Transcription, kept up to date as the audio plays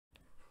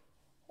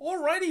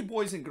Alrighty,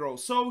 boys and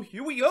girls, so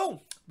here we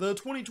go. The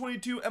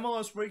 2022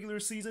 MLS regular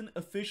season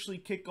officially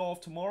kick off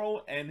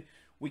tomorrow, and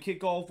we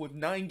kick off with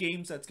 9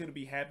 games that's going to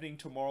be happening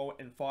tomorrow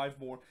and 5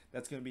 more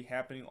that's going to be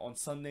happening on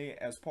Sunday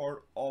as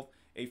part of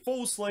a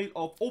full slate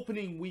of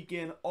opening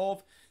weekend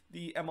of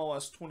the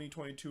MLS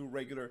 2022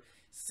 regular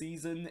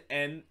season.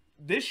 And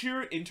this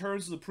year, in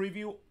terms of the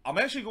preview, I'm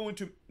actually going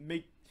to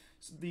make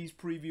these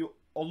preview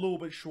a little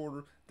bit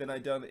shorter than I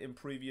done in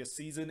previous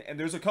season, and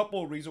there's a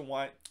couple of reasons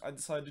why I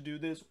decided to do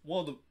this.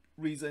 One of the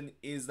reason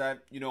is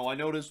that, I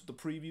noticed the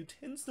preview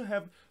tends to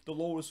have the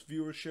lowest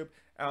viewership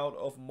out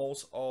of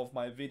most of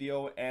my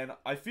video, and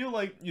I feel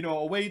like,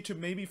 a way to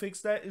maybe fix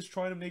that is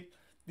trying to make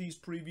these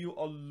preview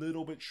a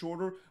little bit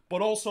shorter,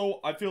 but also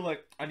I feel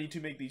like I need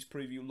to make these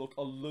preview look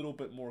a little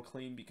bit more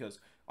clean, because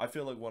I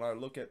feel like when I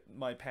look at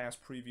my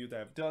past preview that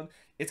I've done,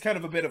 it's kind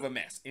of a bit of a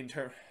mess in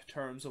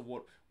terms of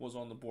what was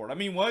on the board. I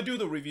mean, when I do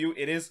the review,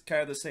 it is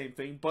kind of the same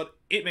thing, but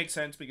it makes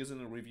sense because in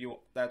the review,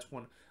 that's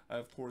when I,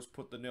 of course,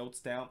 put the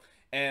notes down.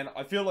 And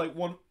I feel like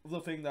one of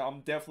the things that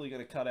I'm definitely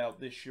going to cut out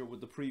this year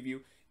with the preview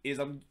is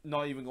I'm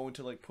not even going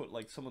to put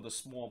some of the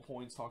small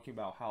points talking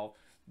about how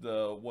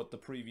what the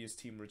previous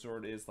team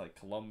result is, like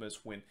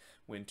Columbus win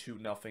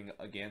 2-0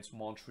 against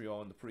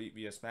Montreal in the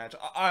previous match.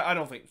 I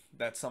don't think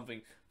that's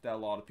something that a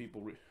lot of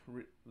people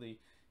really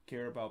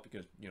care about,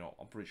 because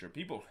I'm pretty sure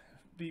people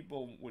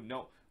would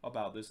know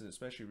about this, and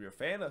especially if you're a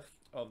fan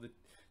of the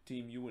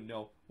team, you would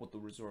know what the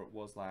result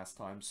was last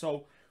time.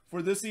 So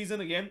for this season,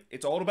 again,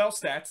 it's all about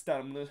stats that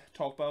I'm going to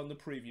talk about in the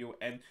preview,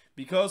 and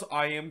because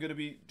I am going to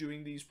be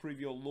doing these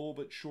preview a little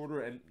bit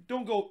shorter and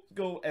don't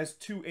go as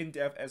too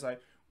in-depth as I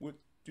would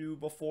do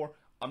before,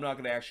 I'm not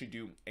going to actually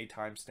do a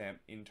timestamp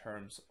in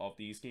terms of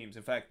these games.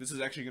 In fact, this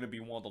is actually going to be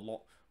one of the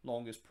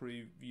longest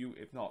preview,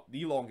 if not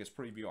the longest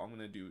preview I'm going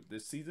to do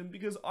this season,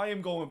 because I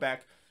am going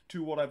back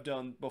to what I've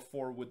done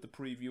before with the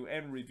preview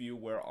and review,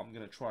 where I'm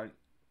going to try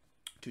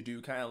to do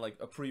kind of like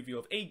a preview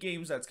of 8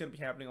 games that's going to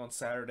be happening on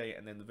Saturday,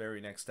 and then the very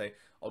next day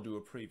I'll do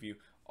a preview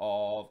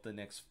of the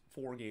next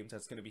 4 games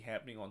that's going to be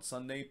happening on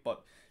Sunday.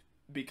 But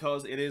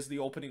because it is the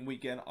opening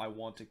weekend, I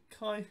want to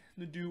kind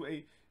of do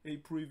a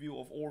preview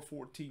of all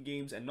 14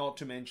 games, and not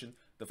to mention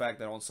the fact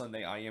that on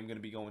Sunday I am going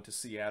to be going to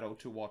Seattle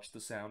to watch the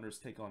Sounders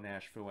take on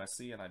Nashville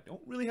SC, and I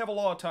don't really have a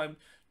lot of time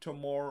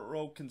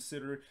tomorrow,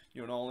 consider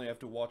not only have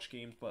to watch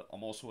games, but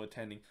I'm also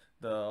attending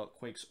the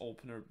Quakes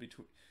opener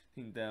between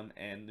them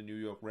and the New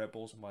York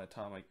Redbulls, and by the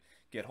time I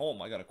get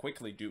home I gotta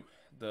quickly do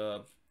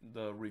the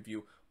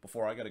review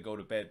before I gotta go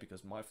to bed,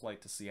 because my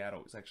flight to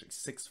Seattle is actually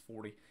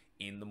 6:40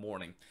 in the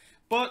morning.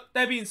 But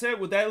that being said,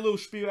 with that little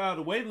spiel out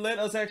of the way, let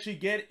us actually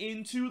get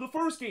into the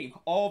first game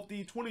of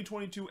the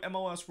 2022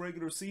 MLS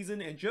regular season.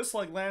 And just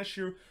like last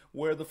year,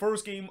 where the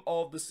first game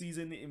of the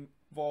season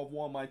involved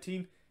one of my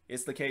team,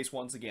 it's the case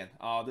once again.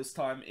 This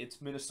time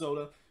it's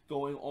Minnesota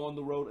going on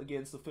the road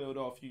against the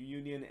Philadelphia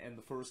Union, and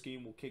the first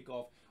game will kick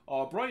off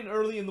bright and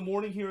early in the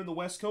morning here in the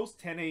West Coast,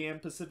 10 a.m.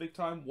 Pacific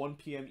time, 1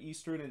 p.m.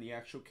 Eastern, and the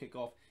actual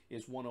kickoff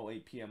is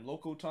 1:08 p.m.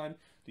 local time.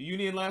 The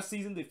Union last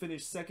season, they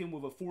finished second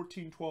with a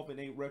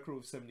 14-12-8 record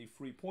with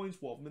 73 points,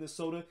 while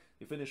Minnesota,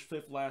 they finished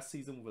 5th last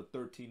season with a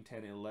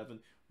 13-10-11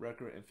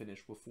 record and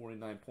finished with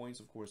 49 points.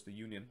 Of course, the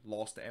Union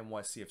lost to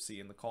NYCFC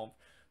in the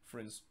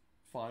conference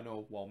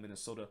final, while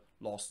Minnesota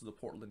lost to the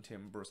Portland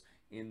Timbers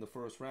in the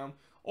first round.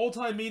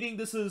 All-time meeting,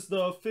 this is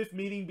the 5th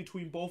meeting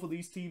between both of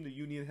these teams. The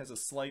Union has a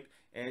slight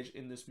edge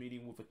in this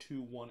meeting with a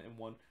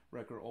 2-1-1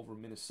 record over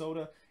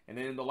Minnesota. And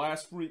then in the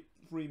last three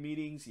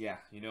meetings,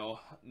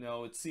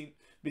 no, it seemed,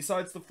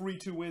 besides the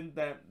 3-2 win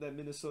that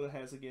Minnesota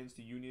has against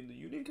the Union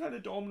kind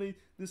of dominated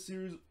this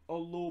series a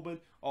little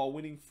bit,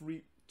 winning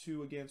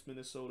 3-2 against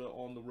Minnesota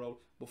on the road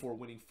before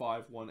winning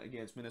 5-1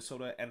 against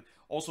Minnesota. And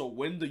also,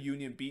 when the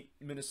Union beat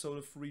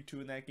Minnesota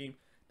 3-2 in that game,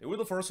 they were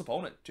the first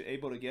opponent to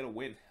able to get a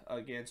win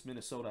against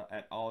Minnesota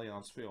at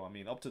Allianz Field. I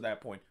mean, up to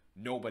that point,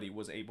 nobody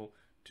was able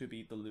to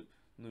beat the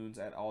Loons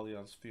at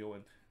Allianz Field,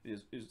 and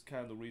is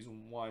kind of the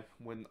reason why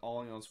when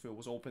Allianz Field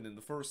was open in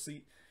the first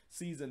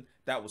season,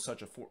 that was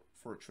such a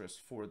fortress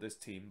for this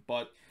team.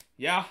 But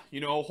yeah,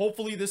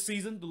 hopefully this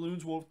season the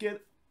Loons will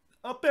get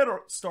a better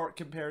start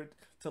compared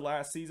to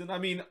last season. I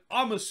mean,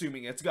 I'm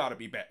assuming it's got to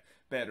be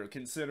better.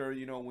 Consider,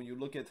 when you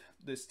look at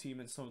this team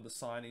and some of the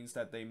signings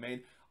that they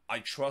made, I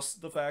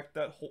trust the fact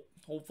that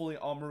hopefully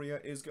Almeria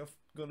is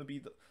going to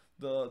be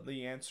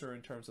the answer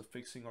in terms of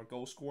fixing our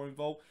goal scoring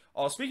vote.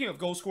 Speaking of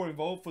goal scoring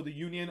vote for the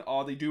Union,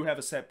 they do have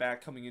a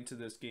setback coming into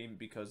this game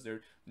because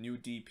their new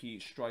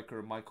DP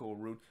striker Michael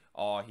Root,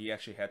 he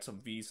actually had some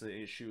visa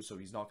issues, so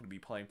he's not going to be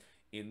playing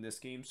in this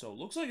game. So it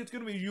looks like it's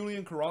going to be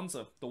Julian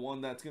Carranza, the one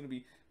that's going to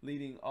be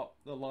leading up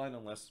the line,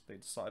 unless they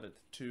decided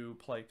to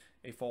play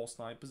a false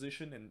 9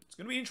 position. And it's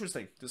going to be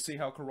interesting to see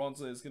how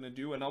Carranza is going to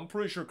do. And I'm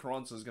pretty sure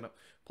Carranza is going to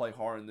play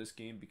hard in this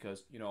game,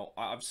 because,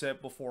 I've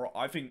said before,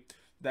 I think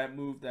that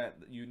move that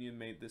Union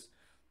made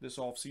this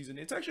offseason,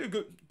 it's actually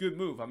a good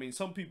move. I mean,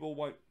 some people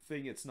might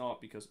think it's not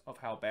because of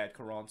how bad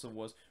Carranza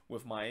was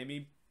with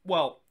Miami,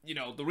 well, you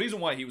know, the reason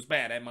why he was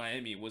bad at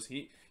Miami was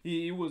he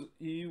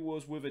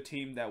was with a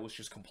team that was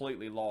just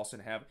completely lost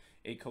and have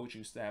a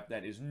coaching staff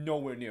that is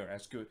nowhere near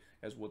as good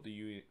as what the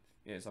U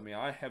is. I mean,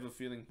 I have a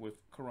feeling with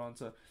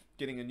Carranza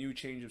getting a new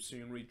change of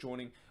scenery,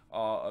 joining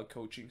a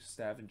coaching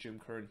staff and Jim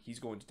Curran, he's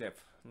going to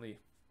definitely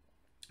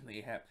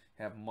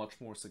have much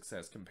more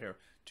success compared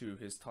to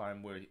his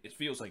time where it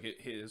feels like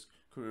his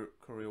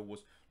career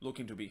was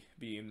looking to be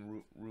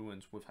in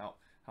ruins with how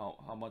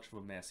much of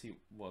a mess he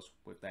was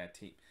with that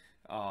team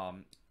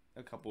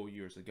a couple of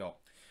years ago.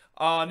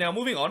 Now,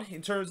 moving on,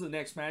 in terms of the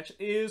next match,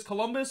 is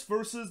Columbus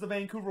versus the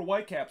Vancouver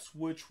Whitecaps,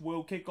 which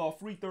will kick off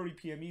 3:30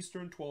 p.m.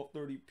 Eastern,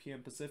 12:30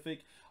 p.m.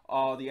 Pacific.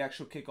 The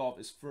actual kickoff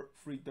is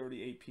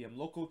 3:38 p.m.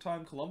 local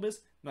time. Columbus,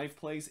 ninth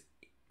place,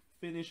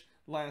 finished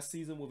last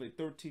season with a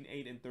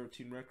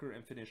 13-8-13 record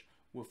and finished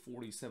with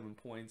 47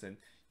 points. And,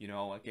 you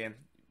know, again,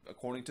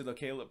 according to the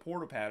Caleb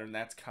Porter pattern,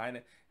 that's kind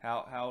of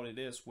how it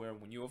is, where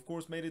when you, of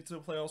course, made it to the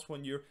playoffs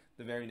one year,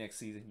 the very next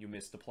season you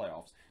missed the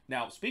playoffs.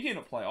 Now, speaking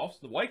of playoffs,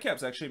 the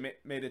Whitecaps actually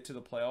made it to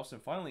the playoffs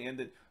and finally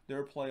ended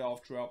their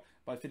playoff drought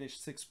by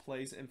finishing 6th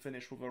place and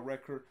finished with a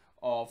record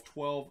of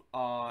 12.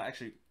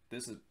 Actually,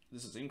 this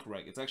is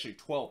incorrect. It's actually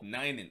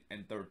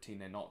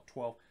 12-9-13 and not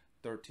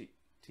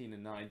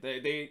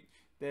 12-13-9.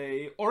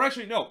 Or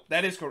actually no,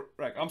 that is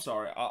correct. I'm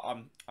sorry.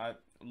 I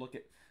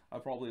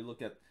probably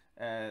look at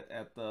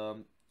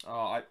the.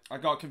 I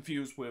got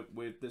confused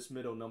with this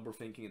middle number,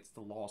 thinking it's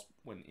the loss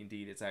when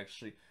indeed it's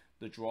actually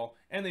the draw.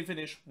 And they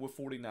finished with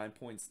 49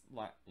 points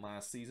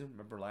last season.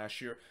 Remember last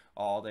year,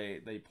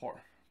 they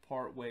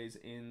part ways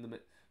in the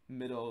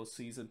middle of the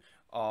season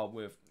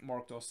with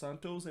Marc Dos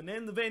Santos, and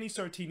then the Vanni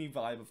Sartini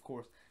vibe, of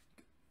course,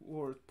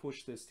 or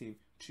push this team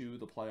to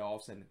the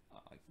playoffs. And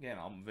again,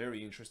 I'm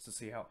very interested to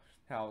see how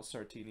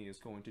Sartini is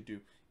going to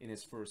do in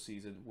his first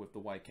season with the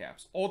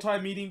Whitecaps.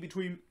 All-time meeting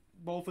between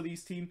both of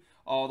these teams.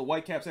 The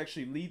Whitecaps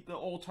actually lead the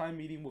all-time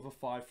meeting with a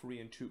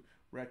 5-3-2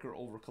 record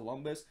over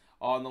Columbus.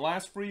 In the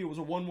last 3, it was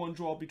a 1-1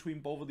 draw between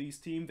both of these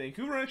teams.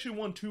 Vancouver actually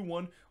won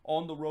 2-1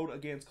 on the road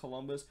against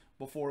Columbus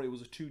before it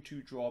was a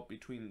 2-2 draw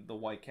between the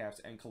Whitecaps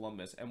and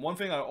Columbus. And one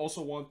thing I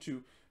also want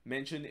to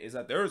mention is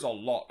that there is a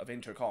lot of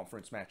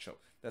interconference matchup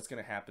that's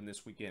going to happen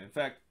this weekend. In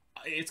fact,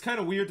 it's kind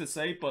of weird to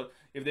say, but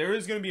if there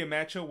is going to be a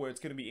matchup where it's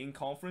going to be in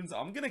conference,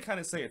 I'm going to kind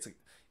of say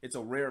it's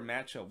a rare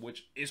matchup,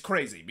 which is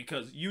crazy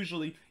because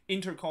usually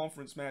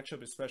interconference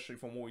matchup, especially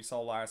from what we saw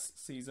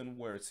last season,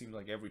 where it seems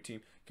like every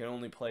team can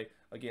only play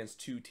against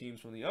 2 teams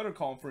from the other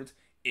conference,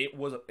 it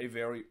was a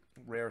very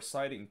rare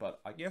sighting. But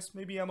I guess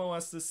maybe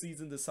MLS this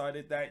season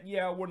decided that,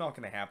 yeah, we're not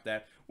going to have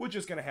that. We're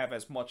just going to have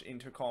as much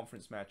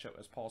interconference matchup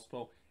as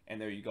possible.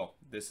 And there you go.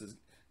 This is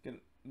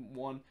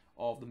one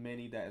of the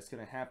many that is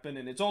going to happen.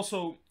 And it's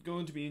also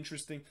going to be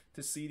interesting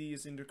to see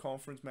these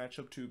interconference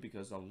matchup too,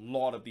 because a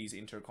lot of these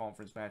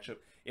interconference matchup,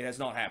 it has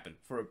not happened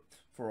for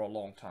a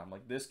long time.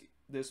 Like this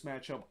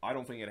matchup, I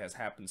don't think it has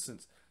happened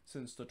since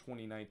the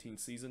 2019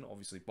 season.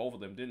 Obviously, both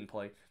of them didn't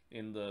play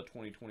in the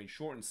 2020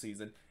 shortened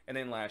season. And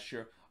then last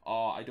year,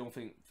 I don't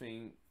think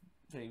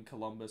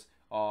Columbus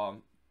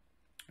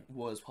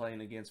was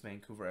playing against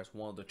Vancouver as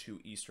one of the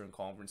 2 Eastern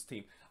Conference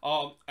teams.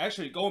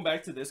 Actually, going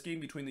back to this game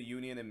between the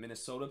Union and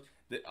Minnesota,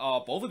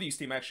 both of these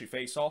teams actually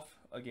face off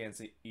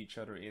against each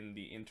other in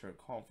the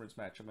interconference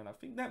matchup, and I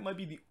think that might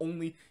be the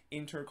only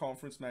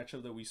interconference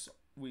matchup that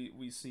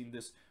we've seen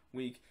this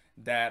week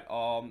that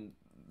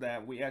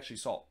we actually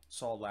saw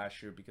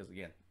last year, because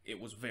again,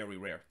 it was very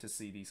rare to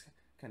see these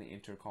kind of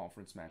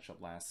interconference matchup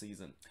last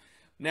season.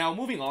 Now,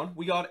 moving on,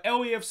 we got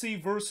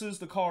LAFC versus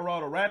the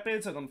Colorado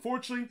Rapids, and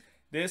unfortunately,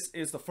 this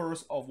is the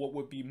first of what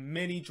would be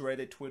many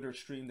dreaded Twitter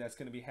stream that's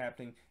going to be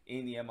happening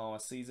in the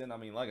MLS season. I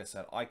mean, like I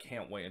said, I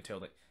can't wait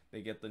until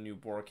they get the new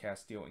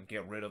broadcast deal and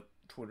get rid of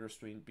Twitter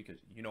stream, because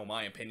you know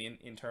my opinion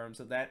in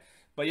terms of that.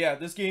 But yeah,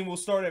 this game will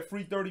start at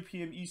 3:30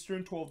 p.m.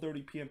 Eastern,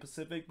 12:30 p.m.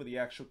 Pacific, but the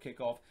actual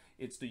kickoff,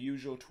 it's the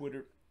usual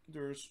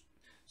Twitter's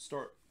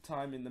start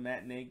time in the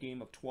matinee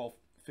game of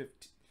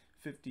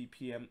 12:50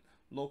 p.m.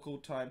 local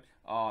time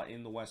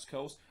in the West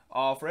Coast.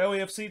 For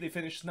LAFC, they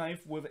finished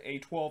 9th with a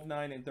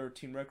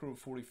 12-9-13 record with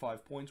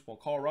 45 points, while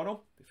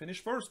Colorado, they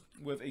finished 1st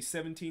with a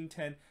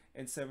 17-10-7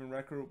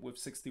 record with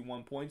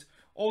 61 points.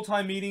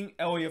 All-time meeting,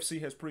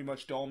 LAFC has pretty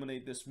much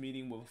dominated this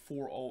meeting with a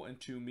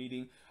 4-0-2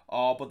 meeting.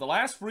 But the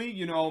last 3,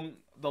 you know,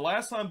 the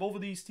last time both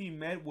of these teams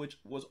met, which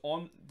was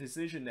on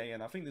decision day,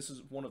 and I think this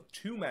is one of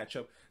 2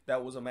 matchups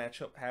that was a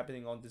matchup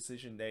happening on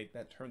decision day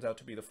that turns out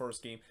to be the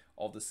first game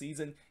of the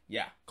season.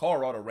 Yeah,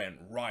 Colorado ran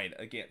right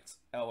against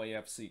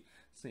LAFC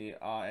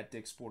at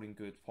Dick's Sporting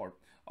Goods Park.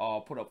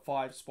 Put up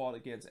 5 spot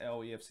against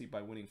LAFC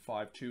by winning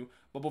 5-2.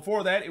 But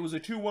before that, it was a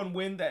 2-1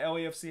 win that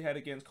LAFC had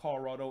against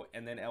Colorado,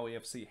 and then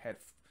LAFC had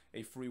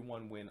a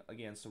 3-1 win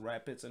against the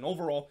Rapids. And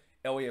overall,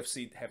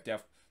 LAFC have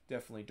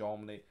definitely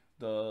dominated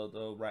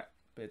the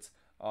Rapids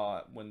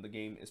when the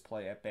game is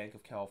played at Bank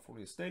of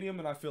California Stadium,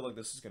 and I feel like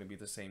this is going to be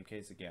the same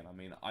case again. I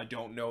mean, I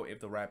don't know if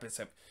the Rapids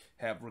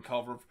have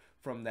recovered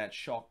from that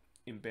shock,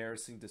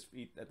 embarrassing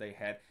defeat that they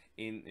had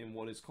in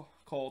what is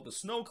called the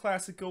Snow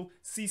Classico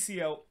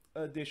CCL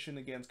edition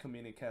against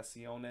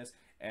Comunicaciones,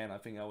 and I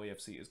think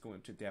LAFC is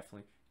going to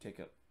definitely take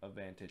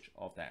advantage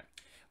of that.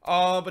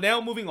 But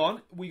now moving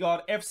on, we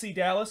got FC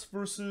Dallas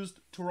versus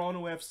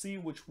Toronto FC,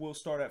 which will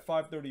start at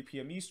 5:30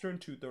 p.m. Eastern,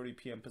 2:30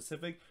 p.m.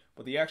 Pacific.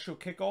 But the actual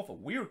kickoff, a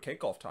weird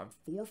kickoff time,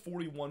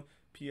 4:41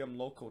 p.m.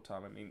 local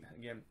time. I mean,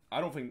 again,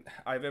 I don't think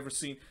I've ever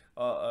seen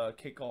a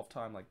kickoff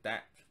time like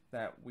that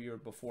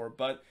weird before.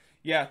 But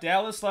yeah,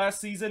 Dallas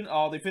last season,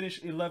 they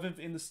finished 11th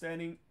in the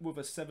standing with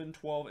a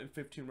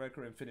 7-12-15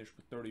 record and finished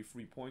with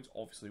 33 points.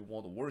 Obviously,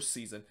 one of the worst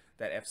seasons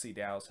that FC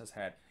Dallas has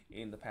had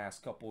in the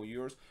past couple of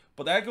years.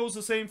 But that goes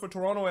the same for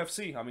Toronto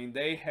FC. I mean,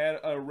 they had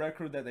a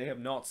record that they have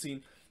not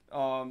seen,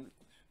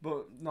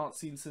 but not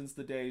seen since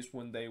the days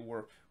when they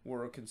were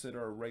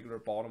considered a regular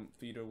bottom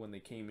feeder when they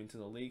came into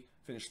the league.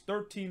 Finished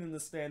 13 in the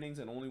standings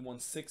and only won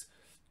 6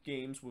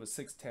 games with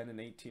a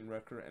 6-10-18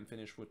 record and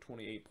finished with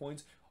 28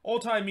 points.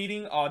 All-time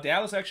meeting,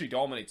 Dallas actually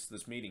dominates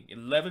this meeting.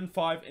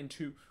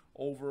 11-5-2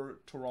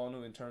 over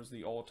Toronto in terms of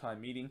the all-time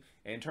meeting.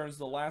 And in terms of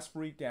the last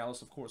 3,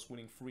 Dallas, of course,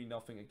 winning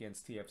 3-0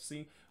 against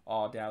TFC.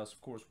 Dallas,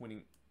 of course,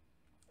 winning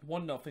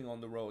 1-0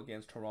 on the road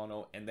against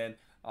Toronto. And then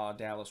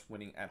Dallas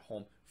winning at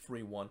home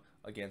 3-1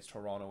 against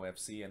Toronto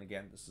FC. And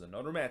again, this is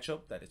another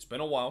matchup that it's been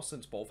a while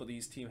since both of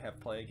these teams have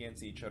played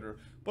against each other.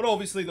 But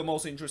obviously, the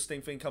most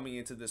interesting thing coming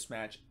into this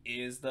match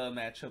is the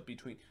matchup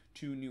between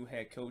two new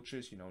head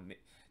coaches. You know,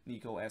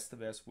 Nico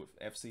Estevez with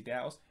FC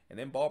Dallas, and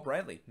then Bob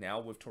Bradley now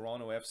with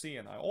Toronto FC.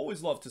 And I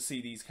always love to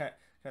see these kind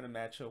of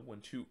matchup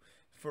when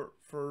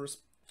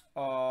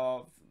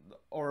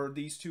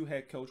these two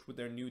head coach with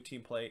their new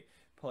team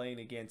playing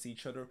against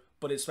each other.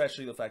 But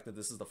especially the fact that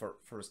this is the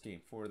first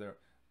game for their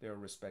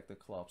respective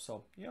clubs.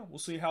 So yeah, we'll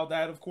see how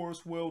that, of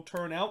course, will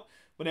turn out.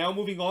 But now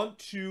moving on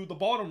to the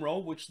bottom row,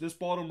 which this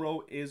bottom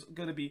row is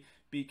going to be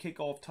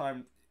kickoff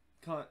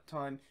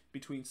time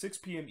between 6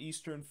 p.m.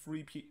 Eastern,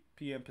 3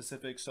 p.m.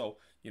 Pacific. So,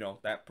 you know,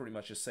 that pretty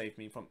much just saved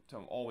me from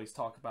always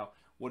talk about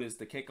what is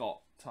the kickoff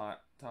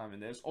time in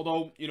this.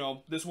 Although, you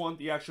know, this one,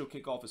 the actual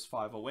kickoff is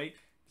 5:08.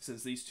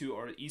 Since these two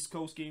are East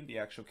Coast game, the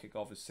actual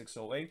kickoff is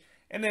 6:08.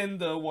 And then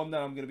the one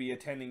that I'm going to be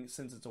attending,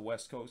 since it's a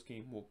West Coast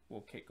game,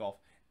 will kick off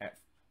at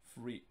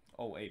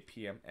 3:08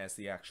 p.m. as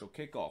the actual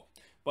kickoff.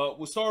 But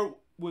we'll start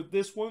with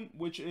this one,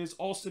 which is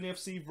Austin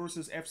FC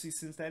versus FC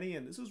Cincinnati.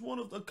 And this is one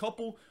of the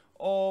couple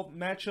of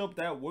matchup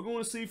that we're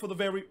going to see for the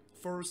very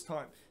first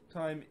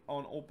time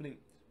on opening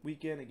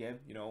weekend. Again,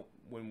 you know,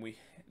 when we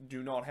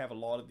do not have a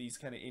lot of these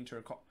kind of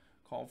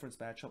inter-conference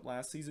matchup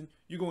last season,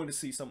 you're going to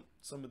see some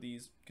of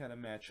these kind of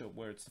matchup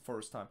where it's the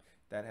first time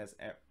that has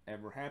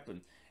ever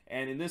happened.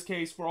 And in this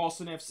case, for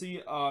Austin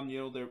FC, you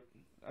know,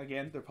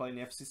 they're playing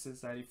FC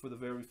Cincinnati for the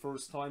very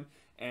first time.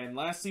 And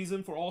last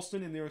season for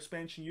Austin in their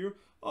expansion year,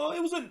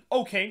 it was an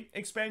okay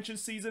expansion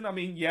season. I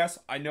mean, yes,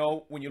 I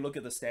know when you look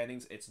at the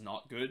standings, it's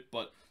not good.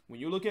 But when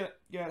you look at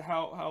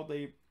how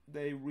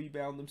they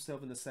rebound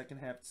themselves in the second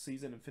half of the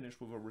season and finish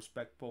with a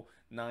respectable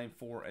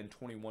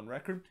 9-4-21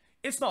 record,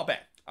 it's not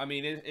bad. I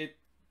mean,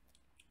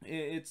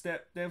 it's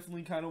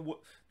definitely kind of what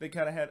they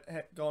kind of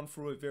had gone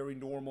through a very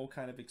normal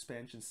kind of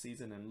expansion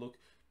season and look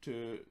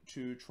to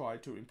try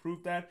to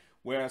improve that.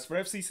 Whereas for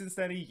FC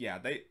Cincinnati, yeah,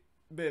 they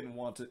didn't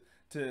want to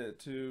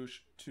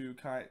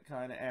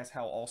kind of ask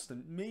how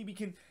Austin maybe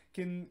can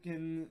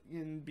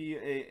be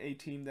a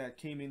team that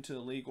came into the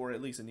league, or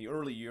at least in the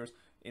early years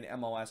in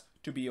MLS,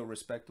 to be a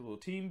respectable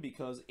team,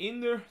 because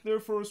in their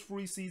first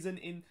 3 season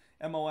in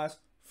MLS,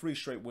 3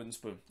 straight wooden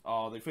spoon.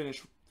 They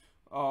finished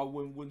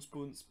with wooden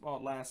spoon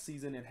spot last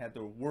season and had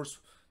their worst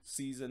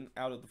season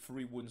out of the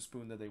 3 wooden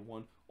spoon that they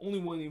won, only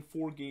winning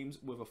 4 games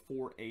with a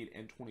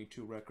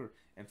 4-8-22 record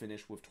and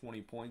finished with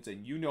 20 points.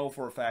 And you know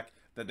for a fact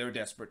that they're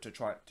desperate to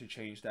try to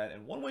change that,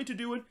 and one way to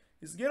do it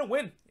is to get a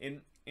win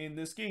in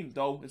this game.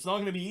 Though it's not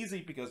going to be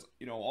easy, because,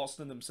 you know,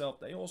 Austin themselves,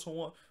 they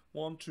also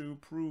want to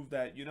prove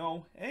that, you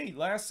know, hey,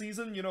 last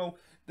season, you know,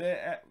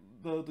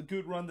 the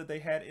good run that they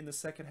had in the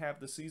second half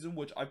of the season,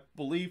 which I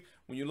believe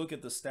when you look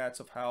at the stats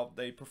of how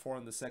they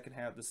performed the second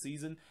half of the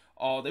season,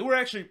 they were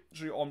actually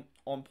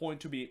on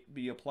point to be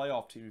a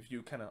playoff team if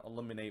you kind of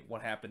eliminate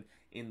what happened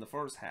in the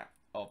first half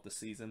of the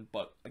season.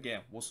 But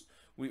again,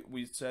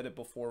 we said it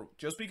before,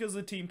 just because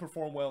the team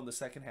performed well in the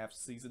second half of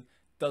the season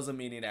doesn't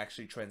mean it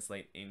actually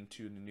translates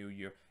into the new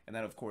year. And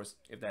that, of course,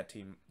 if that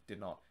team did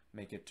not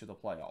make it to the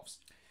playoffs.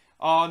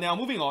 Now,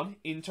 moving on,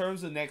 in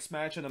terms of the next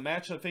match, and a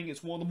match I think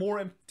is one of the more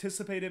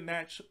anticipated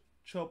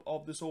matchup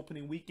of this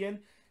opening weekend.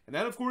 And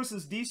that, of course,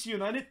 is DC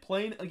United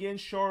playing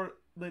against Charlotte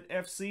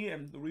FC.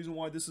 And the reason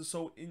why this is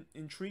so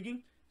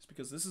intriguing is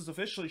because this is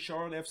officially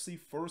Charlotte FC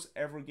first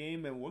ever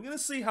game. And we're going to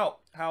see how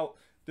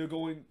they're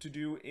going to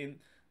do in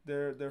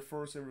their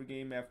first ever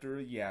game after,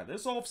 yeah,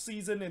 this off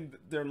season, and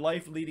their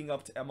life leading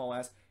up to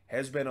MLS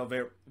has been a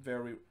very,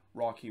 very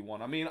rocky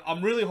one. I mean,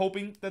 I'm really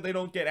hoping that they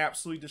don't get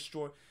absolutely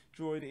destroyed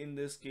in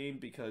this game,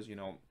 because, you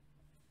know,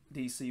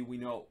 DC, we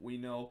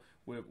know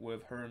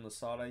with Hernan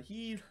Losada,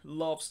 he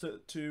loves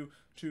to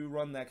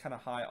run that kind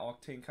of high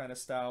octane kind of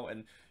style.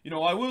 And, you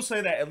know, I will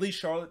say that at least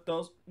Charlotte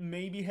does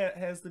maybe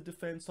has the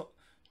defense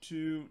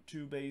to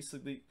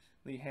basically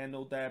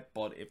handled that.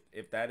 But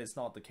if that is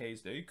not the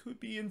case, they could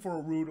be in for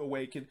a rude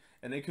awakening,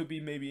 and they could be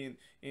maybe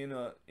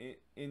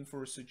in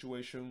for a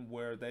situation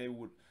where they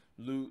would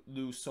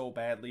lose so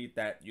badly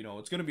that, you know,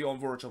 it's going to be on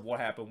verge of what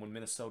happened when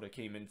Minnesota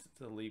came into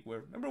the league.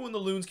 Where, remember when the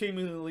Loons came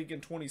into the league in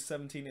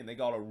 2017 and they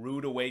got a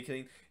rude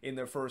awakening in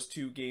their first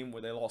 2 games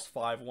where they lost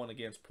 5-1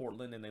 against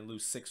Portland and they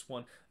lose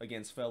 6-1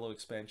 against fellow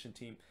expansion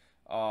team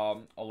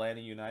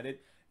Atlanta United.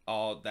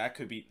 That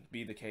could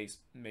be the case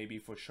maybe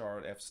for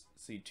Charlotte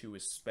FC too,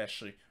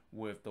 especially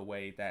with the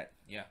way that,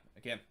 yeah,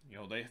 again, you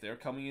know, they're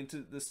coming into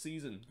this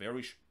season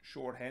very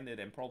short-handed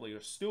and probably are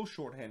still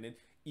short-handed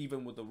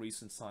even with the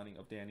recent signing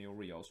of Daniel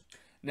Rios.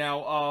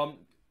 Now,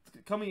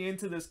 coming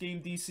into this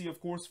game, DC, of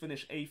course,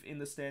 finished 8th in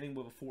the standing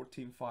with a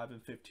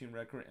 14-5-15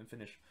 record and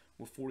finished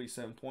with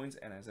 47 points.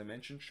 And as I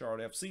mentioned,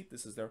 Charlotte FC,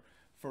 this is their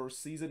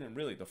first season and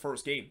really the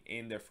first game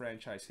in their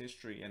franchise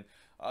history. And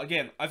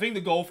again, I think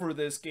the goal for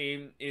this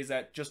game is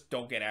that just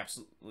don't get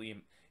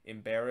absolutely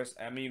embarrassed.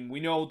 I mean, we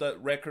know that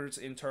records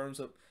in terms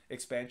of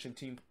expansion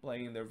team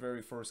playing in their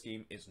very first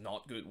game is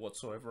not good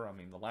whatsoever. I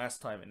mean, the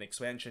last time an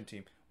expansion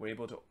team were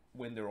able to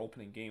win their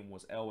opening game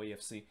was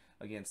LAFC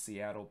against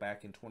Seattle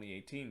back in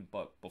 2018.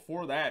 But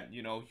before that,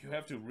 you know, you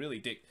have to really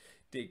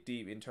dig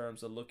deep in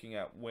terms of looking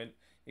at when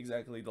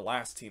exactly the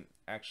last team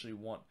actually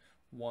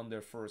won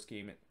their first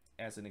game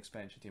as an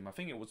expansion team. I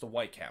think it was the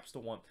Whitecaps, the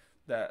one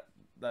that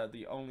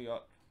the only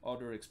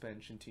other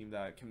expansion team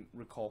that I can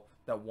recall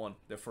that won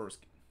their first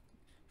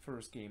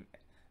game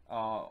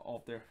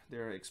of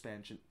their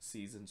expansion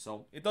season.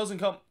 So it doesn't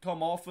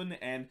come often,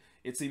 and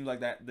it seems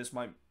like that this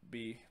might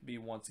be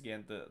once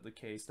again the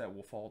case that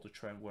will follow the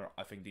trend where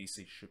I think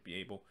DC should be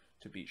able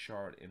to beat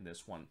Charlotte in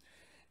this one.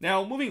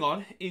 Now, moving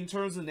on, in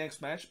terms of the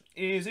next match,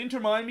 is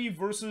Inter Miami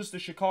versus the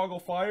Chicago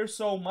Fire.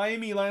 So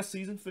Miami last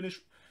season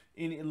finished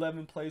in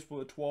 11th place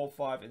with a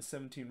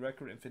 12-5-17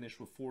 record and finished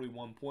with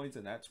 41 points,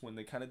 and that's when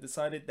they kind of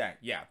decided that,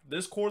 yeah,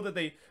 this core that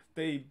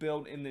they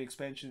built in the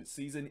expansion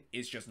season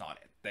is just not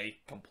it. They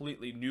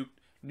completely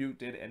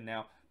nuked it, and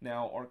now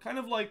are kind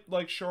of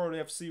like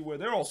Charlotte FC, where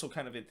they're also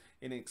kind of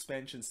in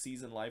expansion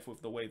season life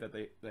with the way that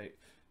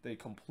they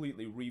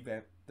completely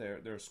revamped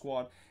their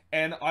squad.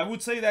 And I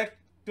would say that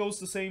goes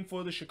the same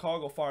for the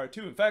Chicago Fire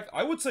too. In fact,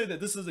 I would say that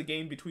this is a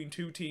game between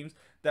two teams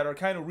that are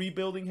kind of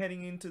rebuilding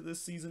heading into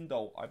this season,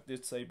 though I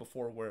did say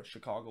before where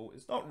Chicago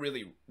is not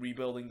really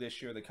rebuilding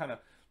this year. They kind of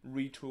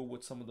retool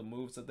with some of the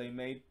moves that they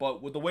made,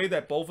 but with the way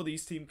that both of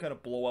these teams kind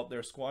of blow up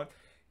their squad,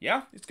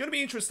 yeah, it's going to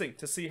be interesting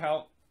to see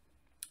how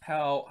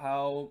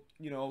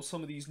you know,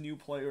 some of these new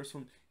players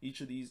from each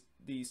of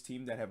these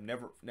teams that have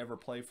never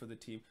played for the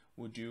team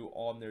will do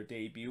on their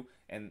debut.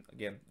 And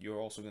again, you're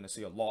also going to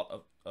see a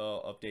lot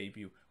of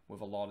debut with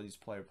a lot of these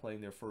players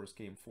playing their first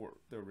game for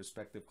their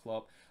respective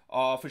club.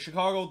 For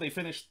Chicago, they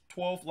finished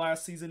 12th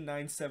last season,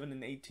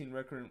 9-7-18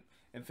 record,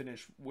 and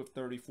finished with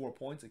 34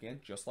 points. Again,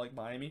 just like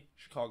Miami,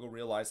 Chicago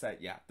realized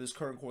that, yeah, this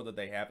current core that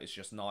they have is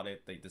just not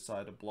it. They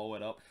decided to blow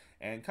it up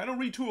and kind of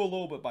retool a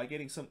little bit by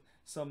getting some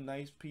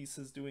nice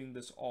pieces doing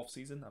this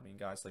offseason. I mean,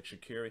 guys like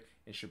Shaqiri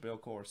and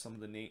Shabilko are some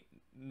of the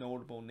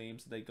notable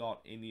names that they got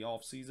in the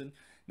offseason.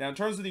 Now, in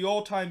terms of the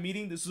all-time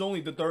meeting, this is only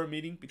the third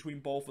meeting between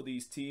both of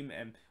these teams,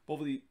 and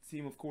both of these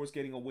teams, of course,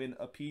 getting a win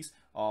apiece.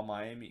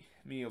 Miami,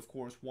 of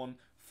course, won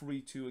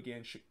 3-2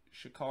 against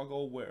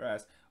Chicago,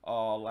 whereas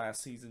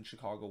last season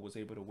Chicago was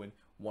able to win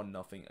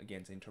 1-0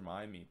 against Inter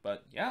Miami.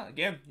 But yeah,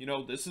 again, you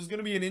know, this is going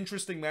to be an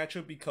interesting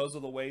matchup because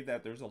of the way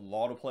that there's a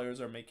lot of players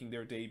that are making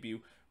their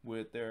debut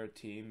with their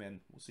team,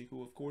 and we'll see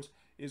who, of course,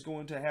 is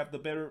going to have the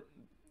players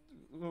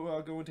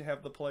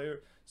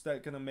that are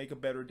going to make a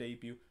better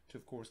debut to,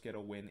 of course, get a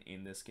win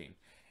in this game.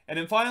 And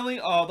then finally,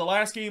 the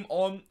last game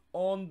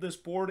on this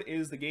board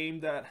is the game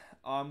that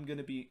I'm going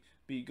to be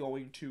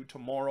going to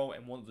tomorrow,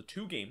 and one of the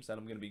two games that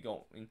I'm going to be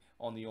going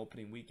on the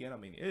opening weekend. I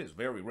mean, it is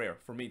very rare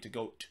for me to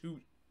go two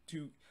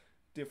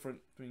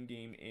different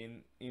game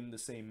in the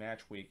same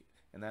match week,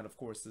 and that, of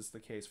course, is the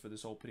case for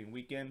this opening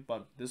weekend.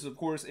 But this, of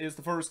course, is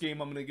the first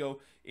game I'm going to go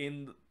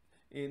in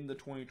the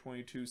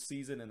 2022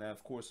 season, and that,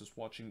 of course, is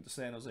watching the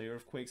San Jose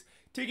Earthquakes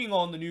taking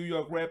on the New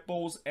York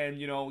Redbulls.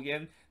 And, you know,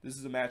 again, this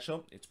is a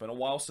matchup. It's been a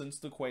while since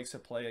the Quakes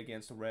have played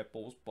against the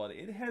Redbulls, but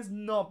it has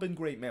not been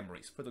great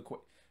memories for the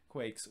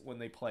Quakes when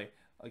they play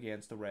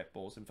against the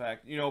Redbulls. In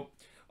fact, you know,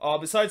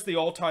 besides the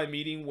all-time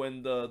meeting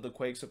when the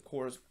Quakes, of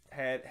course,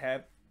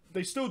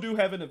 they still do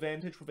have an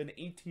advantage with an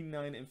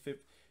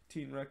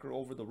 18-9-15 record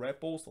over the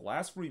Redbulls. The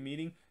last three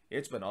meeting,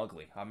 it's been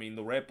ugly. I mean,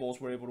 the Redbulls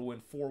were able to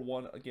win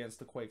 4-1 against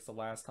the Quakes the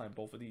last time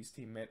both of these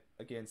teams met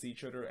against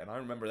each other, and I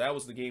remember that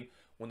was the game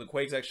when the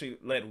Quakes actually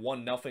led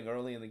 1-0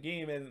 early in the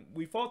game, and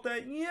we thought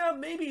that, yeah,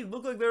 maybe it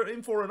looked like they're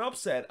in for an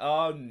upset.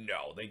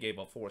 No, they gave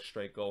a fourth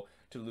straight goal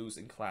to lose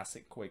in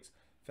classic Quakes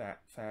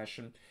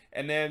fashion,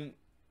 and then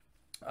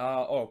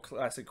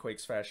classic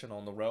Quakes fashion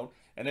on the road.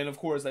 And then, of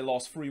course, they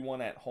lost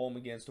 3-1 at home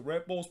against the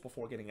Redbulls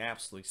before getting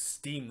absolutely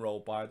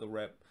steamrolled by the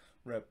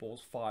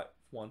Redbulls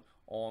 5-1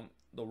 on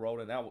the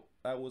road. And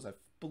that was, I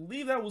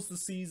believe that was the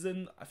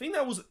season. I think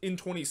that was in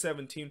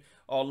 2017,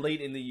 late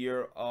in the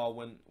year,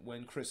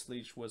 when Chris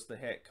Leach was the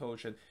head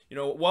coach. And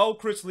while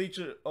Chris Leach,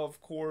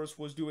 of course,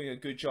 was doing a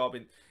good job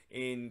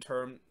in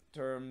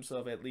terms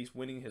of at least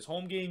winning his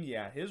home game,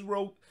 yeah, his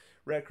road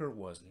record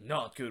was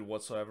not good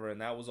whatsoever.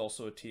 And that was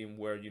also a team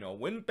where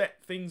when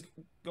things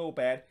go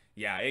bad,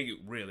 yeah, it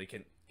really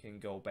can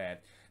go bad.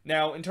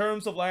 Now, in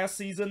terms of last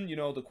season,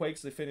 the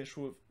Quakes, they finished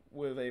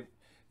with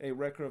a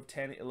record of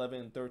 10, 11,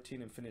 and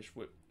 13, and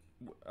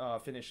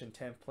finished in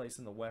 10th place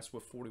in the West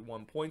with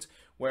 41 points.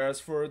 Whereas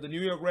for the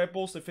New York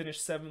Redbulls, they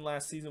finished 7th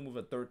last season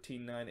with a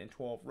 13, 9, and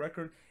 12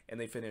 record,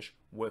 and they finished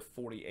with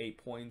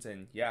 48 points.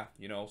 And yeah,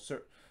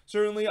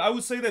 certainly I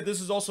would say that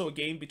this is also a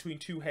game between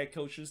two head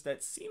coaches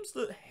that seems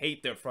to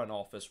hate their front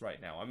office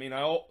right now. I mean,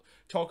 I'll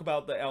talk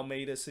about the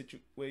Almeida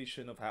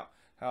situation of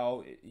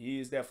how he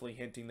is definitely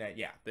hinting that,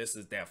 yeah, this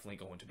is definitely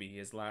going to be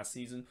his last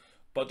season.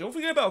 But don't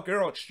forget about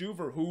Gerald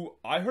Stuber, who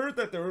I heard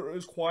that there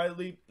is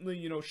quietly,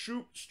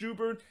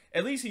 Stuber,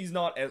 at least he's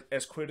not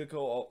as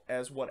critical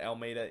as what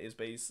Almeida is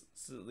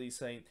basically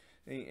saying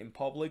in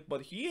public,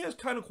 but he has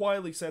kind of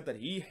quietly said that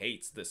he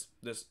hates this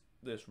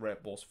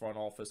Red Bulls front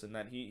office, and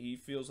that he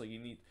feels like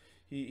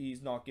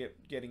he's not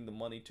getting the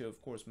money to,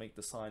 of course, make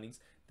the signings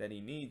that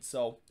he needs.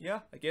 So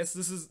yeah, I guess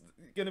this is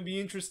going to be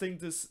interesting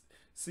to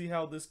see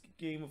how this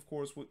game, of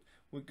course,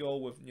 would go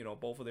with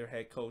both of their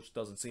head coach.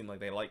 Doesn't seem like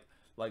they like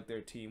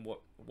their team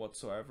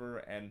whatsoever,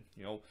 and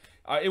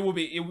it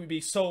would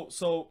be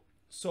so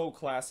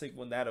classic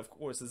when that, of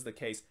course, is the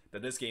case,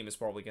 that this game is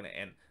probably going to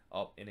end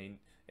up in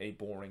a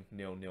boring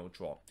 0-0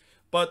 draw.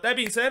 But that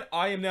being said,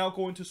 I am now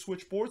going to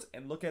switch boards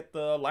and look at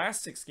the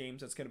last 6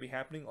 games that's going to be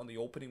happening on the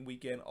opening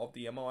weekend of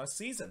the MLS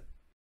season.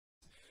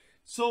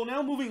 So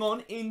now moving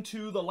on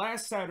into the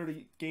last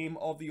Saturday game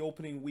of the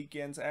opening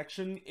weekend's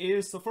action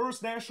is the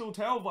first national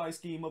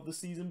televised game of the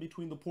season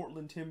between the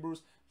Portland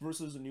Timbers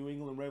versus the New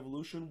England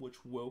Revolution,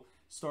 which will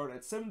start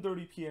at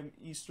 7:30 p.m.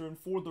 Eastern,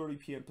 4:30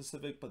 p.m.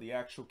 Pacific, but the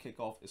actual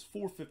kickoff is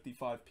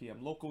 4:55 p.m.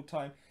 local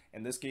time.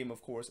 And this game,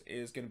 of course,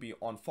 is going to be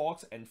on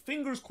Fox, and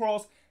fingers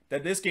crossed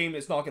that this game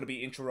is not going to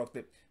be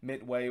interrupted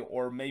midway,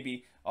 or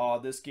maybe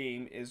this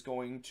game is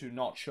going to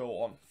not show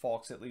on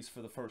Fox, at least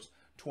for the first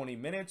 20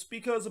 minutes,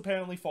 because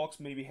apparently Fox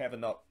maybe have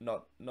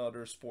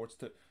another sports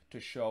to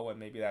show, and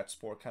maybe that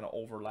sport kind of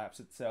overlaps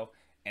itself,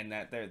 and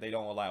that they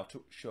don't allow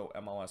to show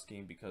MLS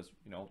game because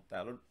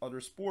that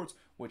other sports,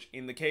 which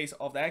in the case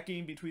of that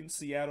game between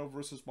Seattle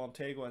versus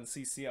Montego and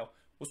CCL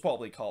was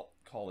probably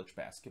college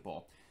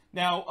basketball.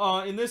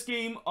 Now in this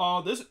game,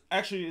 this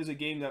actually is a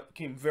game that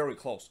came very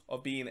close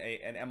of being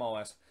an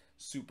MLS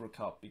Super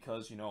Cup,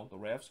 because the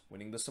Revs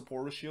winning the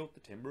Supporters Shield,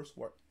 the Timbers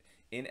were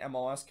in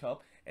MLS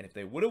Cup, and if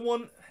they would have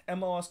won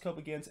MLS Cup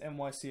against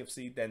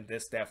NYCFC, then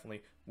this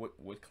definitely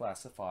would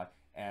classify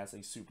as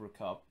a Super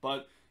Cup.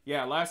 But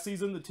yeah, last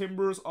season the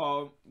Timbers,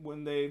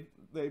 when they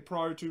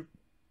prior to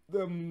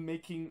them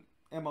making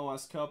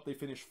MLS Cup, they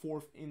finished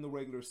 4th in the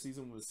regular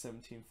season with a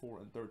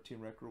 17-4-13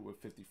 record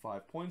with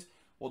 55 points.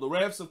 While the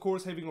Revs, of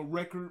course, having a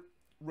record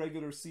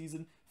regular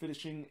season,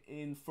 finishing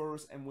in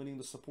 1st and winning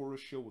the Supporters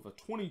Shield with a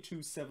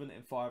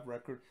 22-7-5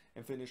 record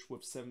and finished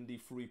with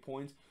 73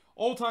 points.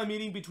 All-time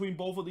meeting between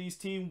both of these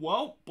teams,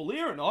 well, believe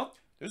it or not,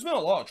 there's been a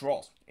lot of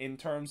draws in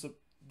terms of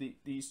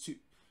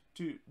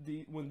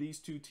when these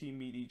two teams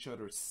meet each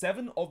other.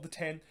 7 of the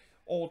 10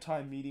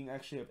 all-time meeting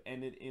actually have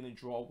ended in a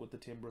draw, with the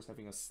Timbers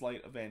having a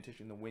slight advantage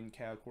in the win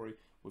category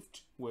with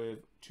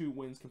 2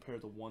 wins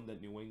compared to 1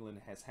 that New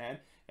England has had.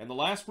 And the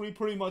last 3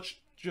 pretty much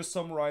just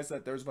summarize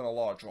that there's been a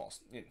lot of draws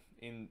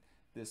in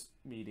this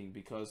meeting,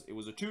 because it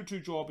was a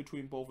 2-2 draw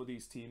between both of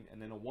these teams,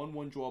 and then a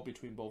 1-1 draw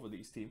between both of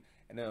these teams,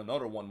 and then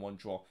another 1-1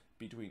 draw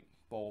between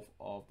both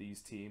of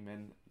these teams.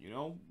 And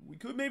we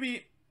could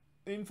maybe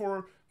aim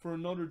for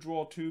another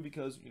draw too,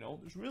 because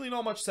there's really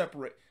not much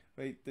separate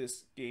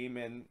this game,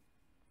 and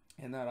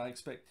that I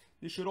expect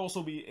this should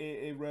also be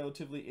a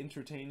relatively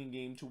entertaining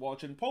game to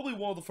watch, and probably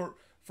one of the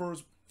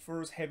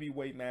first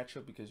heavyweight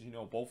matchup, because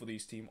both of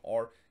these teams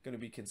are going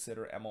to be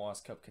considered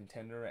MLS Cup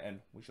contender,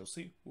 and we shall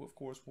see who, of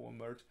course, will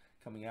emerge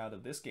coming out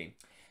of this game.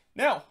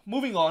 Now,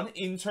 moving on,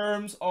 in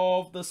terms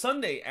of the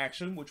Sunday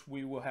action, which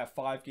we will have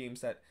 5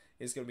 games that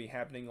is going to be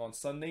happening on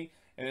Sunday,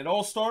 and it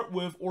all start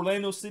with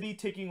Orlando City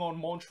taking on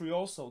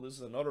Montreal. So this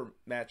is another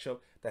matchup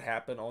that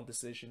happened on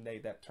decision day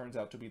that turns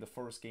out to be the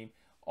first game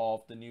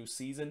of the new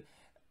season.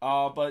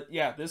 But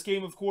yeah, this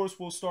game, of course,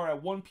 will start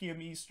at 1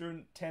 p.m.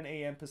 Eastern, 10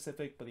 a.m.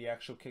 Pacific, but the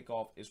actual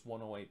kickoff is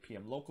 1:08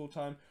 p.m. local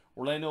time.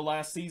 Orlando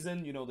last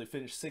season, they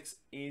finished 6th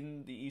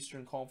in the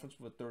Eastern Conference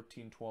with a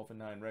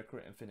 13-12-9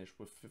 record and finished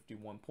with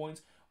 51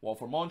 points. While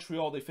for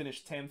Montreal, they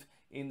finished 10th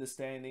in the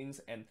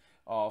standings and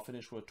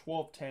finished with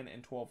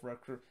 12-10-12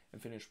 record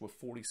and finished with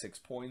 46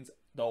 points.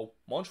 Though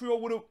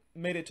Montreal would have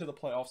made it to the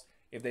playoffs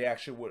if they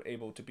actually were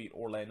able to beat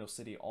Orlando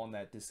City on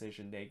that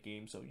decision day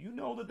game. So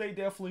that they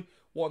definitely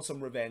want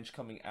some revenge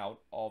coming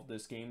out of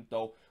this game.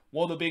 Though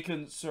one of the big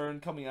concern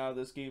coming out of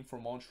this game for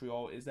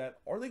Montreal is that,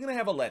 are they going to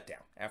have a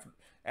letdown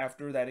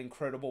after that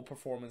incredible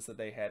performance that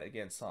they had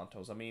against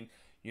Santos? I mean,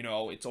 you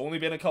know, it's only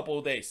been a couple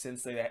of days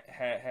since they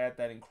had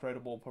that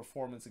incredible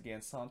performance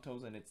against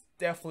Santos, and it's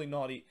definitely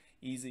not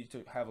easy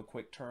to have a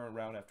quick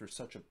turnaround after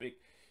such a big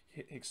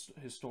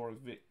historic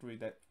victory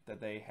that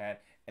they had,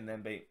 and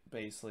then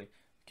basically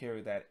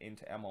carry that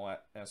into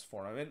MLS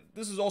for them. And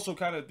this is also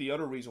kind of the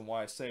other reason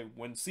why I say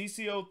when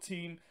CCL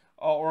team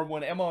or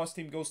when MLS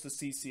team goes to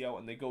CCL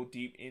and they go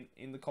deep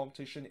in the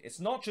competition, it's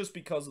not just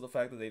because of the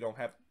fact that they don't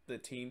have the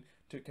team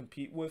to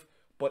compete with,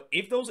 but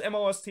if those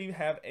MLS teams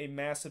have a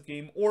massive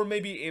game, or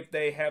maybe if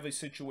they have a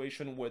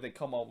situation where they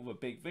come out with a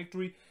big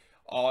victory,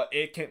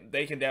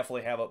 they can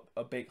definitely have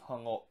a big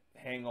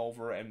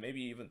hangover and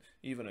maybe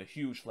even a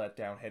huge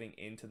letdown heading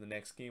into the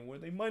next game where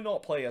they might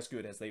not play as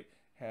good as they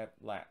had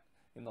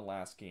in the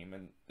last game.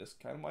 And this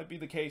kind of might be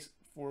the case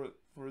for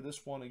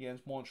this one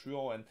against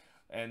Montreal.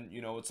 And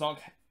you know, it's not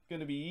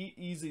going to be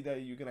easy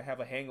that you're going to have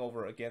a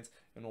hangover against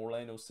an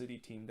Orlando City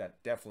team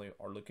that definitely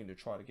are looking to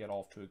try to get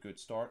off to a good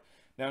start.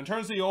 Now, in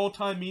terms of the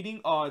all-time meeting,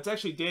 it's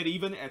actually dead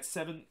even at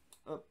 7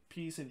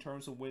 apiece in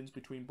terms of wins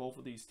between both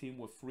of these teams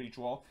with 3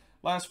 draw.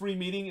 Last free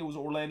meeting, it was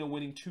Orlando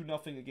winning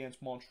 2-0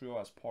 against Montreal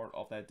as part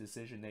of that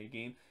decision day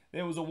game.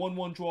 There was a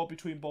 1-1 draw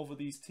between both of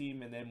these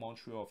teams, and then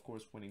Montreal, of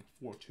course, winning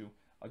 4-2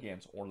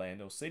 against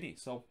Orlando City.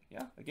 So,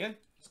 yeah, again,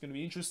 it's going to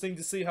be interesting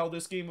to see how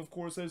this game, of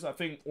course, is. I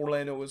think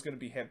Orlando is going to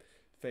be head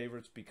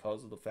favorites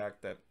because of the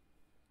fact that,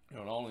 you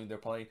know, not only they're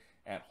playing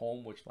at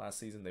home, which last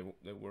season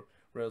they were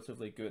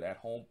relatively good at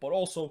home, but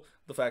also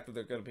the fact that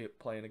they're going to be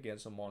playing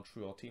against a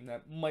Montreal team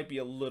that might be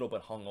a little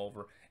bit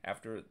hungover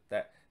after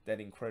that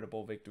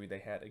incredible victory they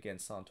had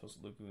against Santos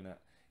Laguna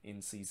in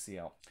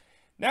CCL.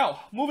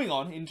 Now, moving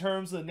on, in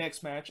terms of the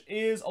next match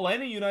is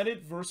Atlanta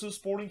United versus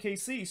Sporting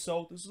KC.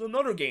 So this is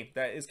another game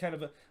that is kind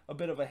of a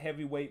bit of a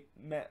heavyweight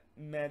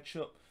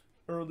matchup,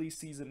 early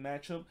season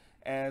matchup,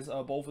 as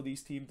both of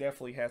these teams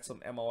definitely had some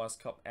MLS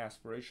Cup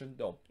aspiration.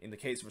 Though, in the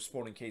case of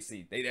Sporting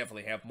KC, they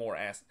definitely have more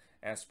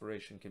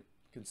aspiration.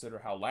 Consider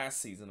how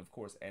last season, of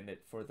course, ended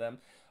for them.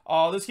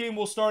 This game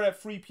will start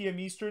at 3 p.m.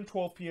 Eastern,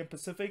 12 p.m.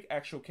 Pacific.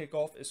 Actual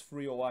kickoff is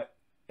 3:05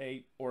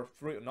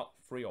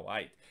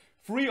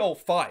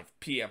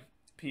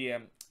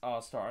 p.m.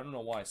 Start. I don't know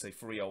why I say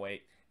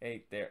 3:08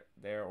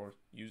 there, or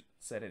you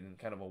said it in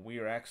kind of a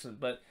weird accent,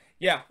 but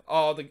yeah,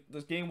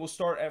 the game will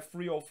start at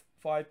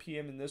 3:05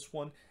 p.m. in this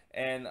one,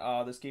 and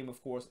this game,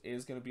 of course,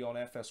 is going to be on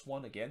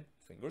FS1 again.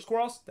 Fingers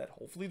crossed that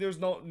hopefully there's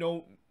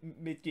no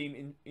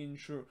mid-game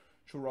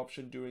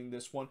interruption during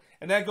this one,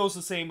 and that goes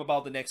the same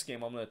about the next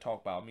game I'm going to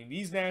talk about. I mean,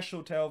 these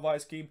national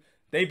televised games,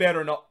 they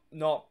better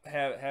not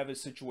have a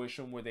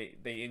situation where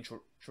they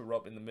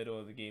interrupt in the middle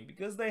of the game,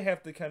 because they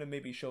have to kind of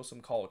maybe show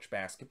some college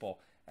basketball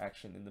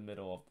action in the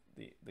middle of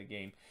the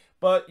game.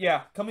 But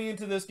yeah, coming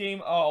into this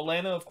game,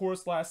 Atlanta, of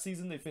course, last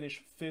season they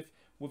finished 5th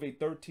with a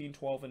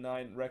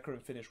 13-12-9 record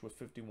and finished with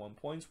 51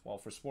 points, while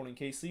for Sporting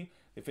KC,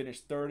 they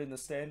finished 3rd in the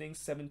standings,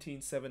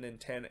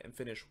 17-7-10, and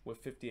finished with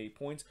 58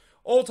 points.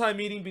 All-time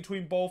meeting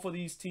between both of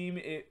these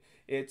teams,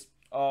 it's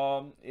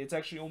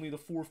actually only the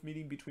 4th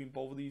meeting between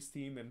both of these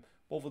teams, and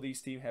both of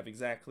these teams have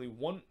exactly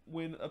 1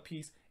 win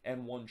apiece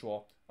and 1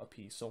 draw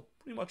apiece. So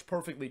pretty much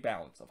perfectly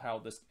balanced of how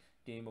this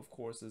game, of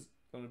course, is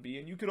going to be.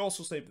 And you could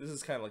also say this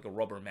is kind of like a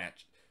rubber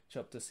match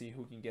to see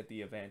who can get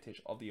the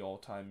advantage of the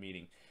all-time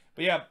meeting.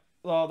 But yeah,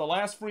 the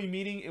last free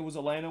meeting, it was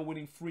Atlanta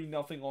winning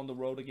 3-0 on the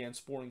road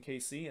against Sporting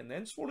KC, and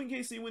then Sporting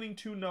KC winning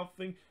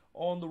 2-0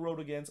 on the road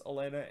against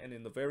Atlanta, and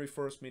in the very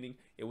first meeting,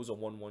 it was a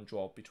 1-1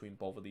 draw between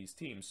both of these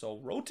teams. So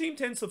road team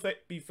tends to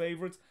be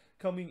favorites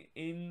coming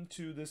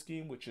into this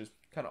game, which is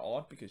kind of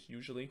odd because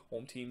usually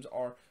home teams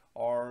are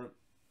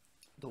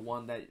the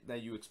one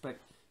that you expect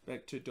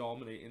to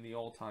dominate in the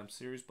all-time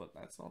series, but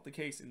that's not the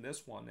case in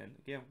this one. And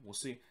again, we'll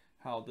see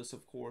how this,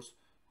 of course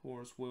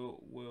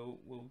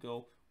will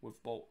go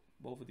with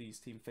both of these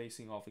teams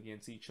facing off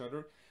against each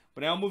other.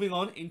 But now moving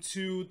on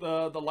into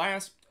the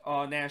last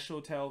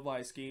national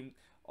televised game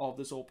of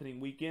this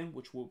opening weekend,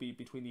 which will be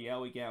between the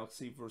LA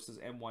Galaxy versus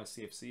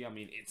NYCFC. I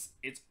mean,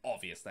 it's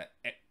obvious that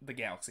the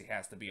Galaxy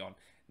has to be on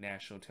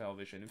national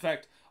television. In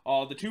fact,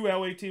 the 2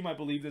 LA team, I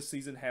believe, this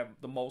season have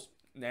the most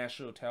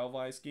national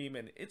televised game,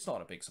 and it's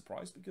not a big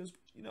surprise because,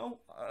 you know,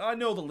 I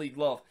know the league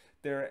love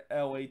their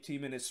LA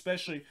team, and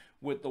especially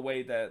with the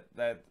way that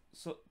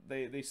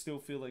they still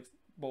feel like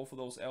both of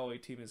those LA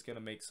teams is going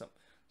to make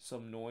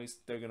some noise.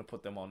 They're going to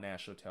put them on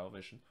national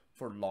television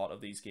for a lot of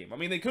these games. I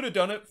mean, they could have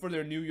done it for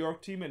their New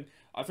York team, and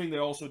I think they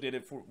also did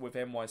it with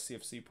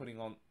NYCFC, putting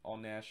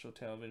on national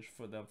television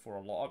for them for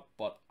a lot,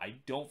 but I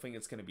don't think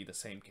it's going to be the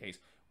same case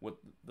with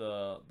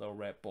the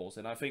Redbulls,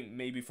 and I think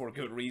maybe for a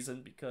good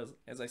reason, because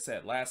as I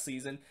said last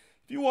season,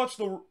 if you watch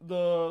the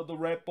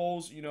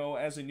Redbulls, you know,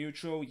 as a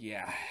neutral,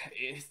 yeah,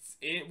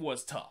 it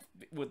was tough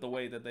with the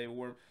way that they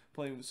were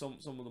playing some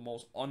of the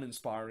most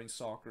uninspiring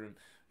soccer,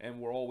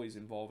 and were always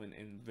involved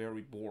in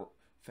very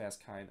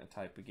board-fast kind of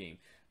type of game.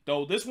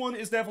 Though this one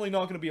is definitely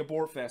not going to be a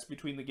board fest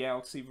between the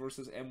Galaxy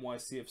versus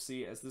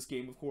NYCFC, as this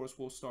game, of course,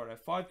 will start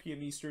at 5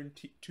 p.m. Eastern,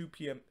 2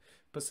 p.m.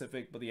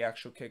 Pacific, but the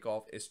actual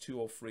kickoff is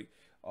 2:03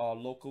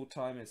 local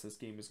time, as this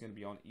game is going to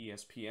be on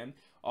ESPN.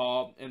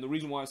 And the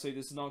reason why I say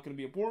this is not going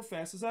to be a board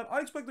fest is that I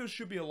expect there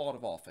should be a lot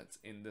of offense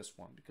in this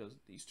one, because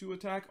these two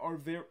attack are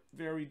very,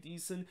 very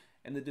decent,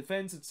 and the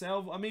defense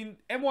itself, I mean,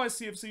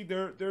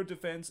 NYCFC, their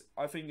defense,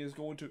 I think, is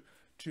going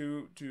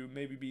to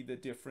maybe be the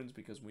difference,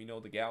 because we know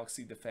the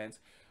Galaxy defense.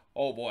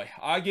 Oh boy,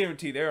 I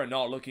guarantee they are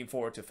not looking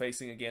forward to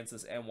facing against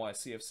this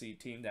NYCFC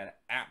team that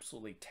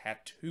absolutely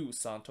tattooed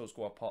Santos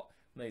Guapo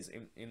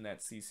in that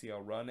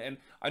CCL run. And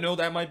I know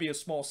that might be a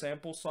small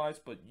sample size,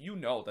 but you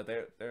know that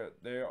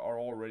they are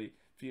already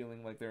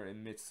feeling like they're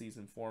in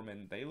mid-season form,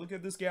 and they look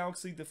at this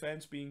Galaxy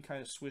defense being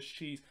kind of Swiss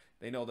cheese.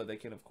 They know that they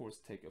can, of course,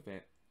 take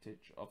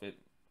advantage of it.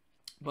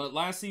 But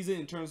last season,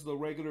 in terms of the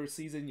regular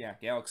season, yeah,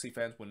 Galaxy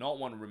fans would not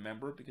want to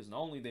remember, because not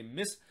only they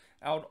missed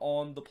out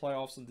on the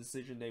playoffs on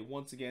decision day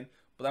once again,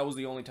 but that was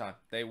the only time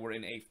they were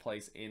in 8th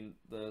place in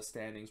the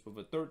standings with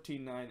a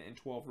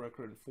 13-9-12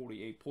 record and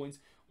 48 points.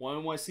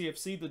 While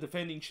NYCFC, the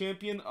defending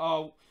champion,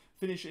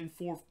 finished in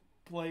 4th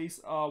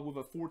place with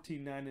a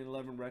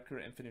 14-9-11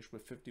 record and finished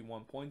with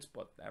 51 points.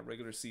 But that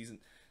regular season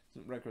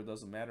record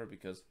doesn't matter,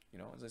 because, you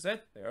know, as I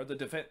said, they are the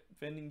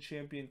defending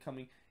champion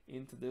coming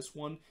into this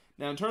one.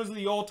 Now, in terms of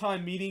the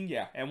all-time meeting,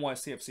 yeah,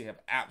 NYCFC have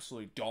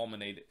absolutely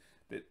dominated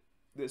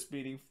this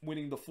meeting,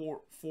 winning the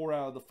 4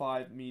 out of the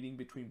 5 meeting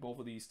between both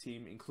of these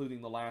teams,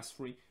 including the last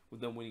 3,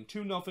 with them winning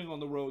 2-0 on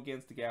the road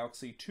against the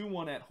Galaxy,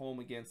 2-1 at home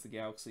against the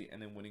Galaxy, and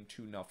then winning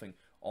 2-0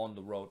 on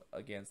the road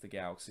against the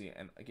Galaxy.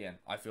 And again,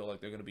 I feel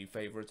like they're going to be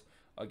favorites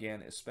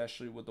again,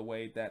 especially with the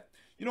way that,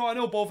 you know, I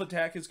know both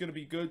attack is going to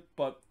be good,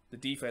 but the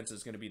defense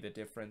is going to be the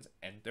difference,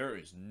 and there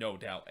is no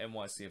doubt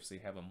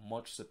NYCFC have a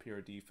much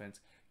superior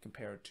defense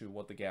compared to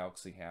what the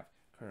Galaxy have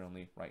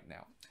currently right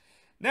now.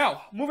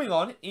 Now, moving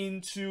on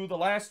into the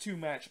last 2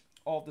 match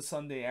of the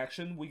Sunday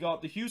action, we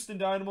got the Houston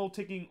Dynamo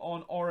taking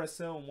on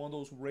RSL in one of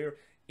those rare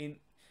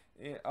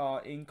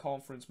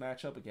in-conference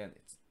matchup. Again,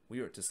 it's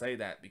weird to say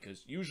that,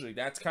 because usually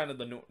that's kind of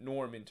the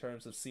norm in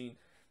terms of seeing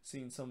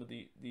some of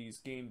these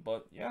games.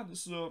 But yeah,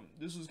 this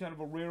is kind of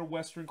a rare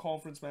Western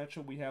Conference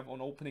matchup we have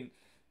on opening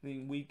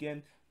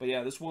weekend. But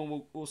yeah, this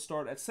one will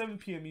start at 7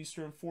 p.m.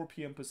 Eastern, 4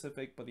 p.m.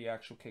 Pacific, but the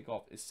actual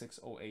kickoff is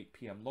 6:08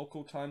 p.m.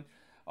 local time.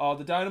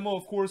 The Dynamo,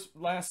 of course,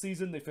 last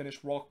season, they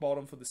finished rock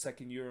bottom for the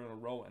 2nd year in a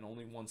row and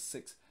only won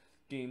 6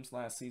 games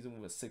last season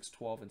with a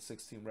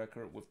 6-12-16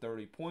 record with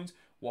 30 points.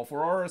 While for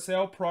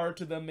RSL, prior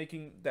to them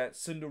making that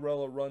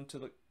Cinderella run to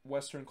the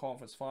Western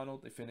Conference Final,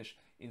 they finished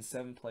in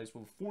 7th place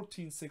with a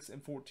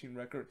 14-6-14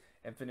 record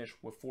and finished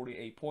with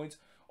 48 points.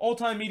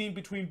 All-time meeting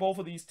between both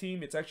of these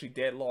teams, it's actually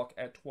deadlock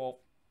at 12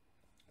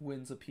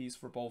 wins apiece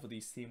for both of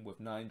these teams with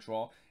 9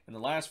 draw. In the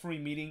last 3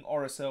 meeting,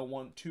 RSL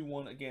won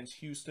 2-1 against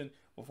Houston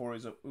before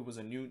it was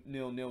a new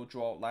 0-0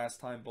 draw last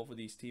time both of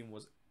these teams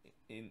was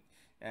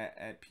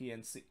at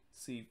PNC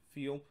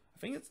Field.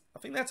 I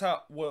think that's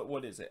how,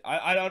 what is it?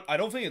 I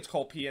don't think it's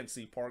called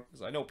PNC Park,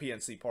 because I know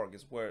PNC Park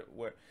is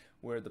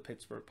where the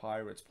Pittsburgh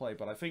Pirates play,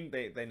 but I think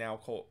they now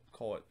call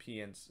it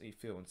PNC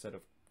Field instead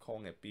of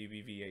calling it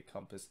BBVA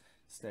Compass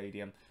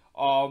Stadium.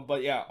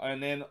 But yeah,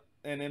 and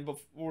then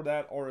before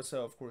that,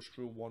 RSL of course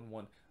drew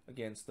 1-1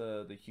 against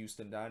the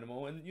Houston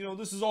Dynamo. And you know,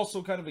 this is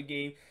also kind of a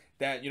game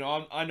that, you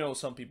know, I know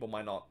some people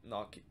might not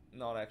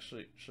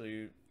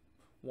actually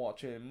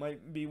watch it. It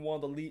might be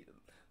one of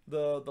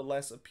the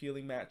less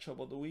appealing matchup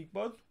of the week,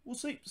 but we'll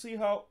see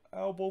how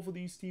both of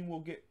these teams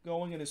will get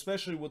going, and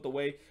especially with the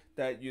way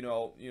that you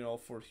know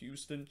for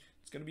Houston,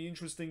 it's going to be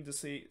interesting to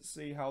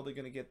see how they're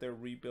going to get their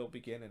rebuild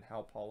begin and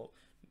how Paulo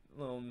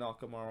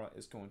Nakamura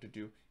is going to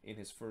do in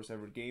his first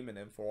ever game. And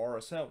then for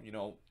RSL, you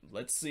know,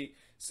 let's see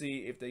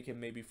if they can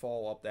maybe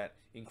follow up that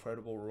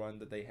incredible run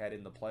that they had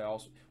in the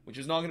playoffs, which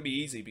is not going to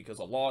be easy, because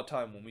a lot of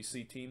time when we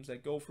see teams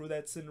that go through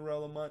that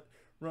Cinderella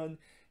run,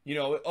 you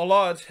know, a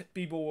lot of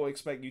people will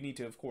expect you need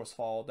to, of course,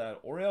 follow that,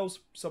 or else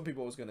some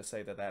people was going to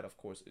say that of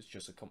course is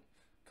just a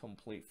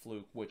complete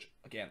fluke, which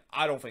again,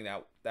 I don't think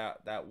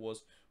that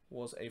was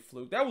a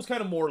fluke. That was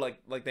kind of more like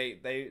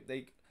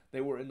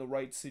they were in the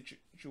right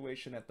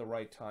situation at the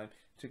right time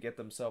to get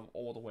themselves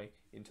all the way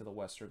into the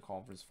Western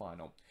Conference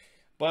Final.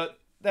 But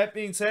that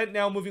being said,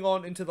 now moving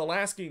on into the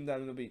last game that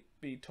I'm going to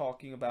be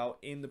talking about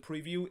in the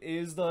preview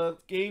is the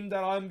game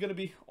that I'm going to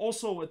be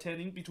also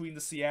attending between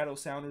the Seattle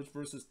Sounders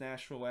versus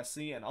Nashville SC.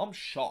 And I'm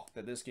shocked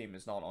that this game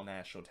is not on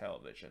national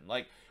television.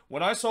 Like,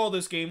 when I saw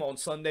this game on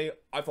Sunday,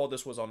 I thought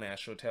this was on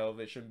national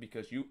television,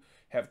 because you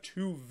have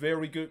 2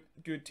 very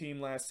good teams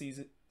last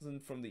season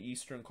from the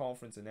Eastern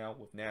Conference, and now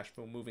with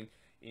Nashville moving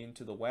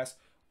into the West,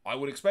 I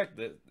would expect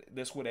that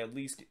this would at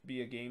least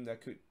be a game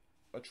that could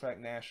attract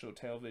national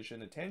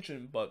television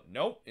attention. But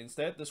nope,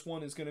 instead this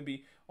one is going to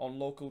be on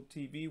local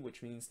TV,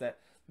 which means that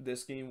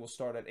this game will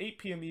start at 8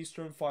 p.m.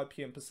 Eastern, 5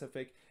 p.m.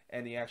 Pacific,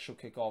 and the actual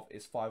kickoff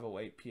is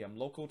 5:08 p.m.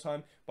 local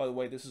time. By the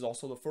way, this is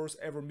also the first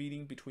ever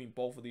meeting between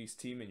both of these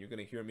teams, and you're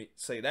going to hear me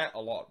say that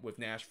a lot with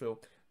Nashville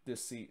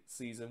this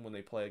season when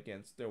they play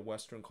against their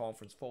Western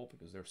Conference foe,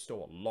 because there's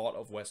still a lot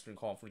of Western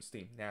Conference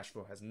teams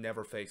Nashville has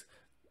never faced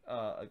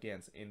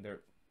against in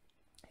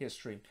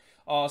history.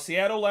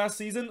 Seattle last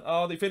season,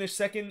 they finished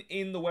second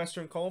in the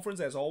Western Conference,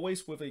 as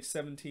always, with a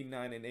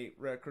 17-9-8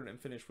 record and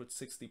finished with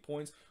 60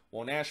 points.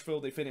 While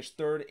Nashville, they finished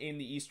third in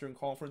the Eastern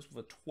Conference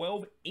with a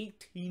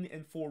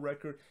 12-18-4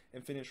 record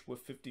and finished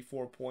with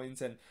 54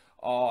 points. And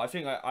I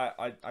think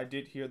I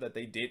did hear that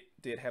they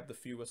did have the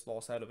fewest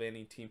loss out of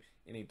any team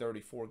in a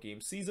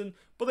 34-game season,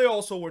 but they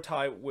also were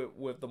tied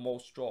with the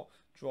most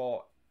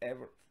draw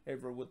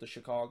ever with the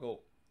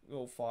Chicago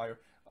Fire.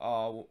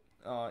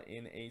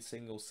 In a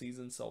single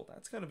season, so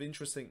that's kind of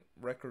interesting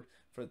record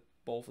for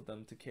both of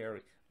them to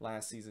carry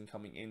last season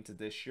coming into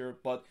this year.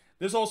 But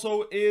this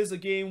also is a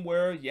game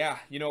where, yeah,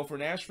 you know, for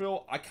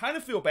Nashville, I kind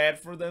of feel bad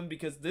for them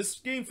because this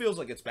game feels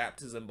like it's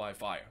baptism by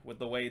fire with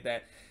the way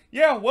that,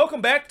 yeah,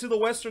 welcome back to the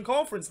Western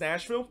Conference,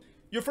 Nashville.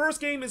 Your first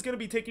game is going to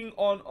be taking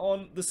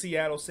on the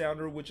Seattle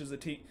Sounders, which is a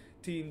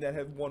team that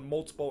have won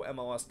multiple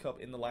MLS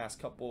Cup in the last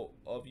couple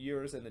of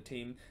years, and a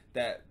team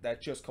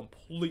that just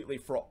completely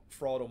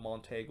throttled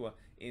Montreal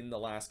in the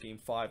last game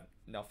 5-0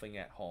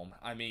 at home.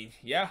 I mean,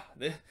 yeah,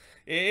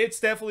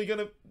 it's definitely going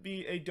to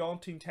be a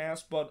daunting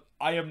task, but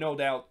I have no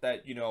doubt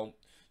that, you know,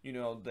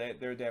 that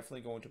they're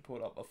definitely going to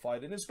put up a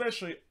fight. And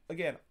especially,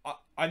 again,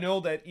 I know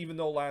that even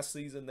though last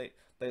season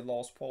they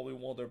lost probably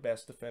one of their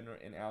best defender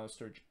in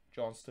Alistair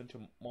Johnston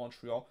to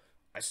Montreal,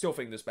 I still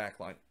think this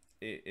backline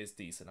is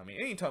decent. I mean,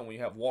 anytime when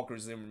you have Walker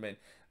Zimmerman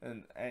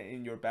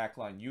in your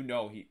backline, you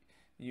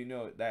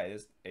know that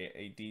is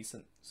a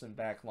decent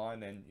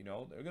backline, and you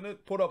know they're gonna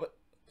put up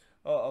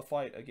a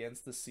fight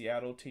against the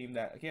Seattle team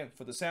that, again,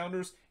 for the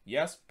Sounders,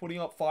 yes, putting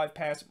up 5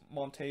 past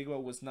Montego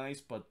was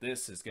nice, but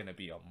this is gonna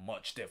be a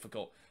much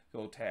difficult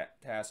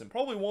task, and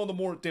probably one of the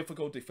more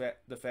difficult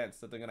defense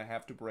that they're gonna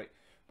have to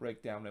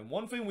break down. And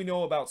one thing we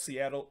know about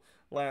Seattle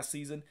last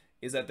season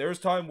is that there's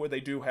time where they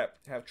do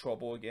have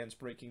trouble against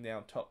breaking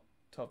down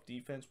tough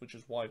defense, which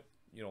is why,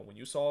 you know, when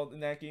you saw in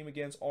that game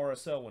against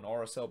RSL, when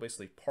RSL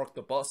basically parked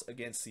the bus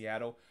against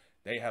Seattle,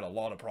 they had a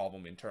lot of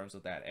problem in terms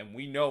of that. And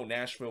we know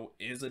Nashville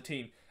is a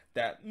team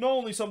that not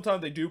only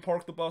sometimes they do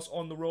park the bus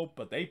on the road,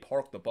 but they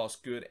park the bus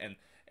good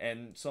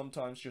and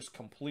sometimes just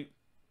completely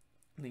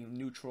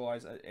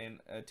neutralize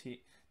a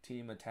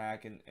team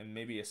attack and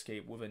maybe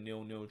escape with a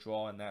 0-0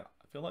 draw. And that,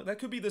 I feel like that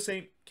could be the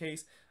same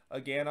case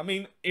again. I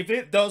mean, if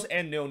it does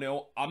end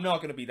 0-0, I'm not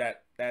going to be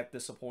that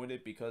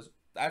disappointed, because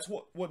that's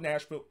what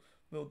Nashville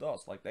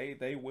does. Like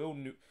they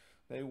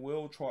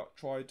will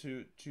try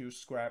to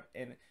scrap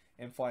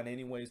and find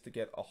any ways to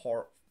get a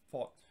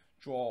hard-fought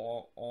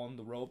draw on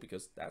the road,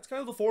 because that's kind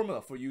of the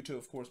formula for you to,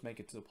 of course,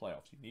 make it to the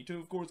playoffs. You need to,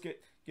 of course, get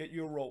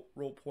your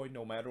road point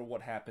no matter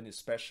what happens,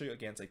 especially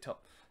against a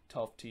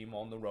tough team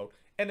on the road.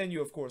 And then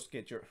you, of course,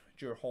 get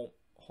your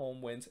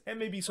home wins and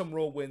maybe some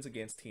road wins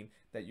against team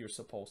that you're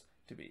supposed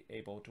to be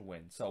able to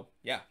win. So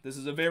yeah, this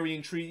is a very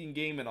intriguing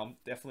game, and I'm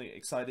definitely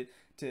excited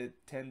to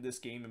attend this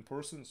game in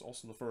person. It's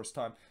also the first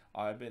time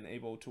I've been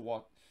able to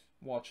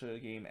watch a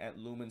game at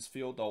Lumens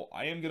Field, though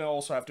I am gonna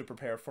also have to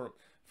prepare for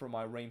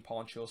my rain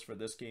ponchos for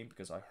this game,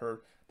 because I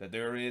heard that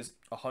there is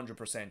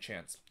 100%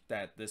 chance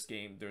that this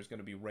game there's going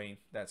to be rain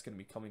that's going to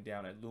be coming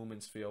down at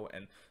Lumens Field.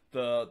 And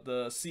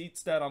the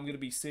seats that I'm going to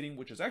be sitting,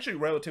 which is actually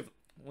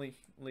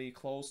relatively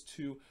close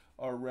to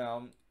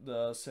around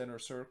the center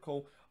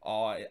circle,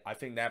 I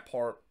think that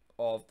part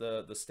of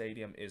the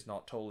stadium is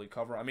not totally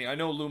covered. I mean, I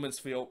know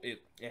Lumens Field,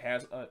 it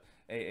has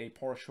a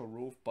partial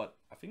roof, but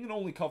I think it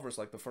only covers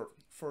like the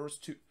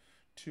first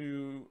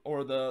two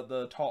or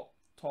the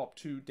top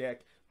 2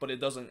 deck, but it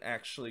doesn't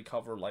actually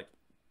cover like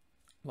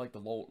the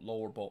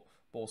lower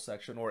bowl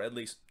section, or at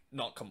least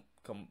not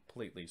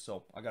completely.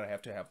 So I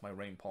have to have my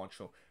rain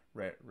poncho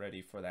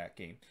ready for that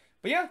game.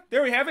 But yeah,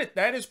 there we have it.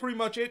 That is pretty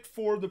much it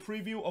for the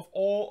preview of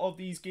all of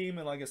these games.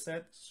 And like I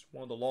said, it's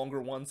one of the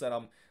longer ones that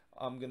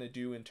I'm gonna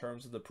do in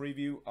terms of the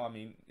preview. I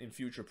mean, in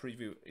future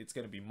preview, it's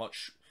gonna be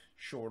much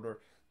shorter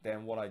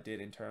than what I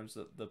did in terms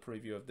of the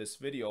preview of this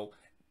video.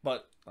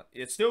 But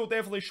it's still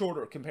definitely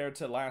shorter compared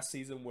to last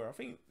season, where I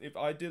think if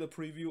I did a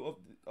preview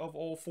of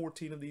all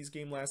 14 of these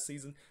games last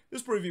season,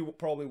 this preview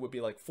probably would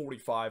be like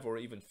 45 or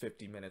even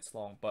 50 minutes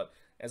long. But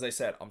as I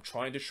said, I'm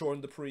trying to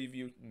shorten the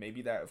preview.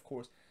 Maybe that, of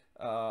course,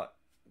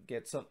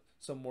 get some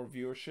more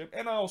viewership.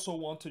 And I also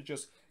want to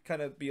just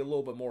kind of be a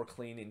little bit more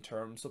clean in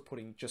terms of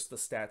putting just the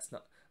stats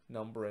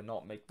number and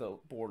not make the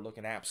board look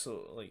an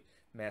absolutely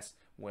mess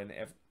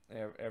whenever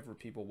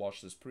people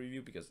watch this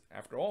preview. Because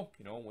after all,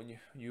 you know, when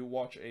you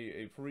watch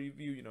a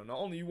preview, you know, not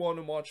only you want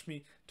to watch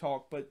me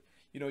talk, but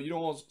you know, you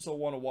don't also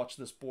want to watch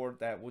this board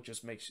that will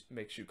just makes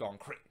you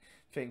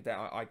think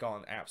that I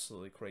gone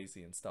absolutely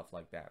crazy and stuff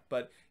like that.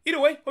 But either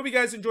way, hope you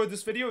guys enjoyed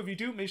this video. If you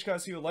do, make sure you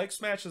guys leave a like,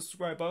 smash the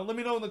subscribe button. Let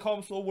me know in the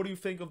comments below, what do you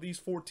think of these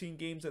 14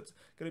 games that's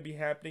going to be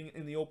happening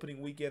in the opening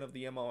weekend of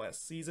the MLS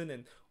season.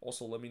 And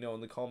also let me know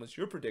in the comments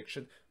your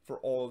prediction for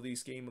all of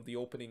these games of the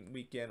opening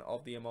weekend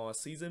of the MLS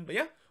season. But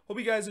yeah, hope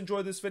you guys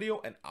enjoyed this video,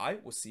 and I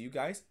will see you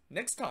guys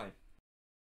next time.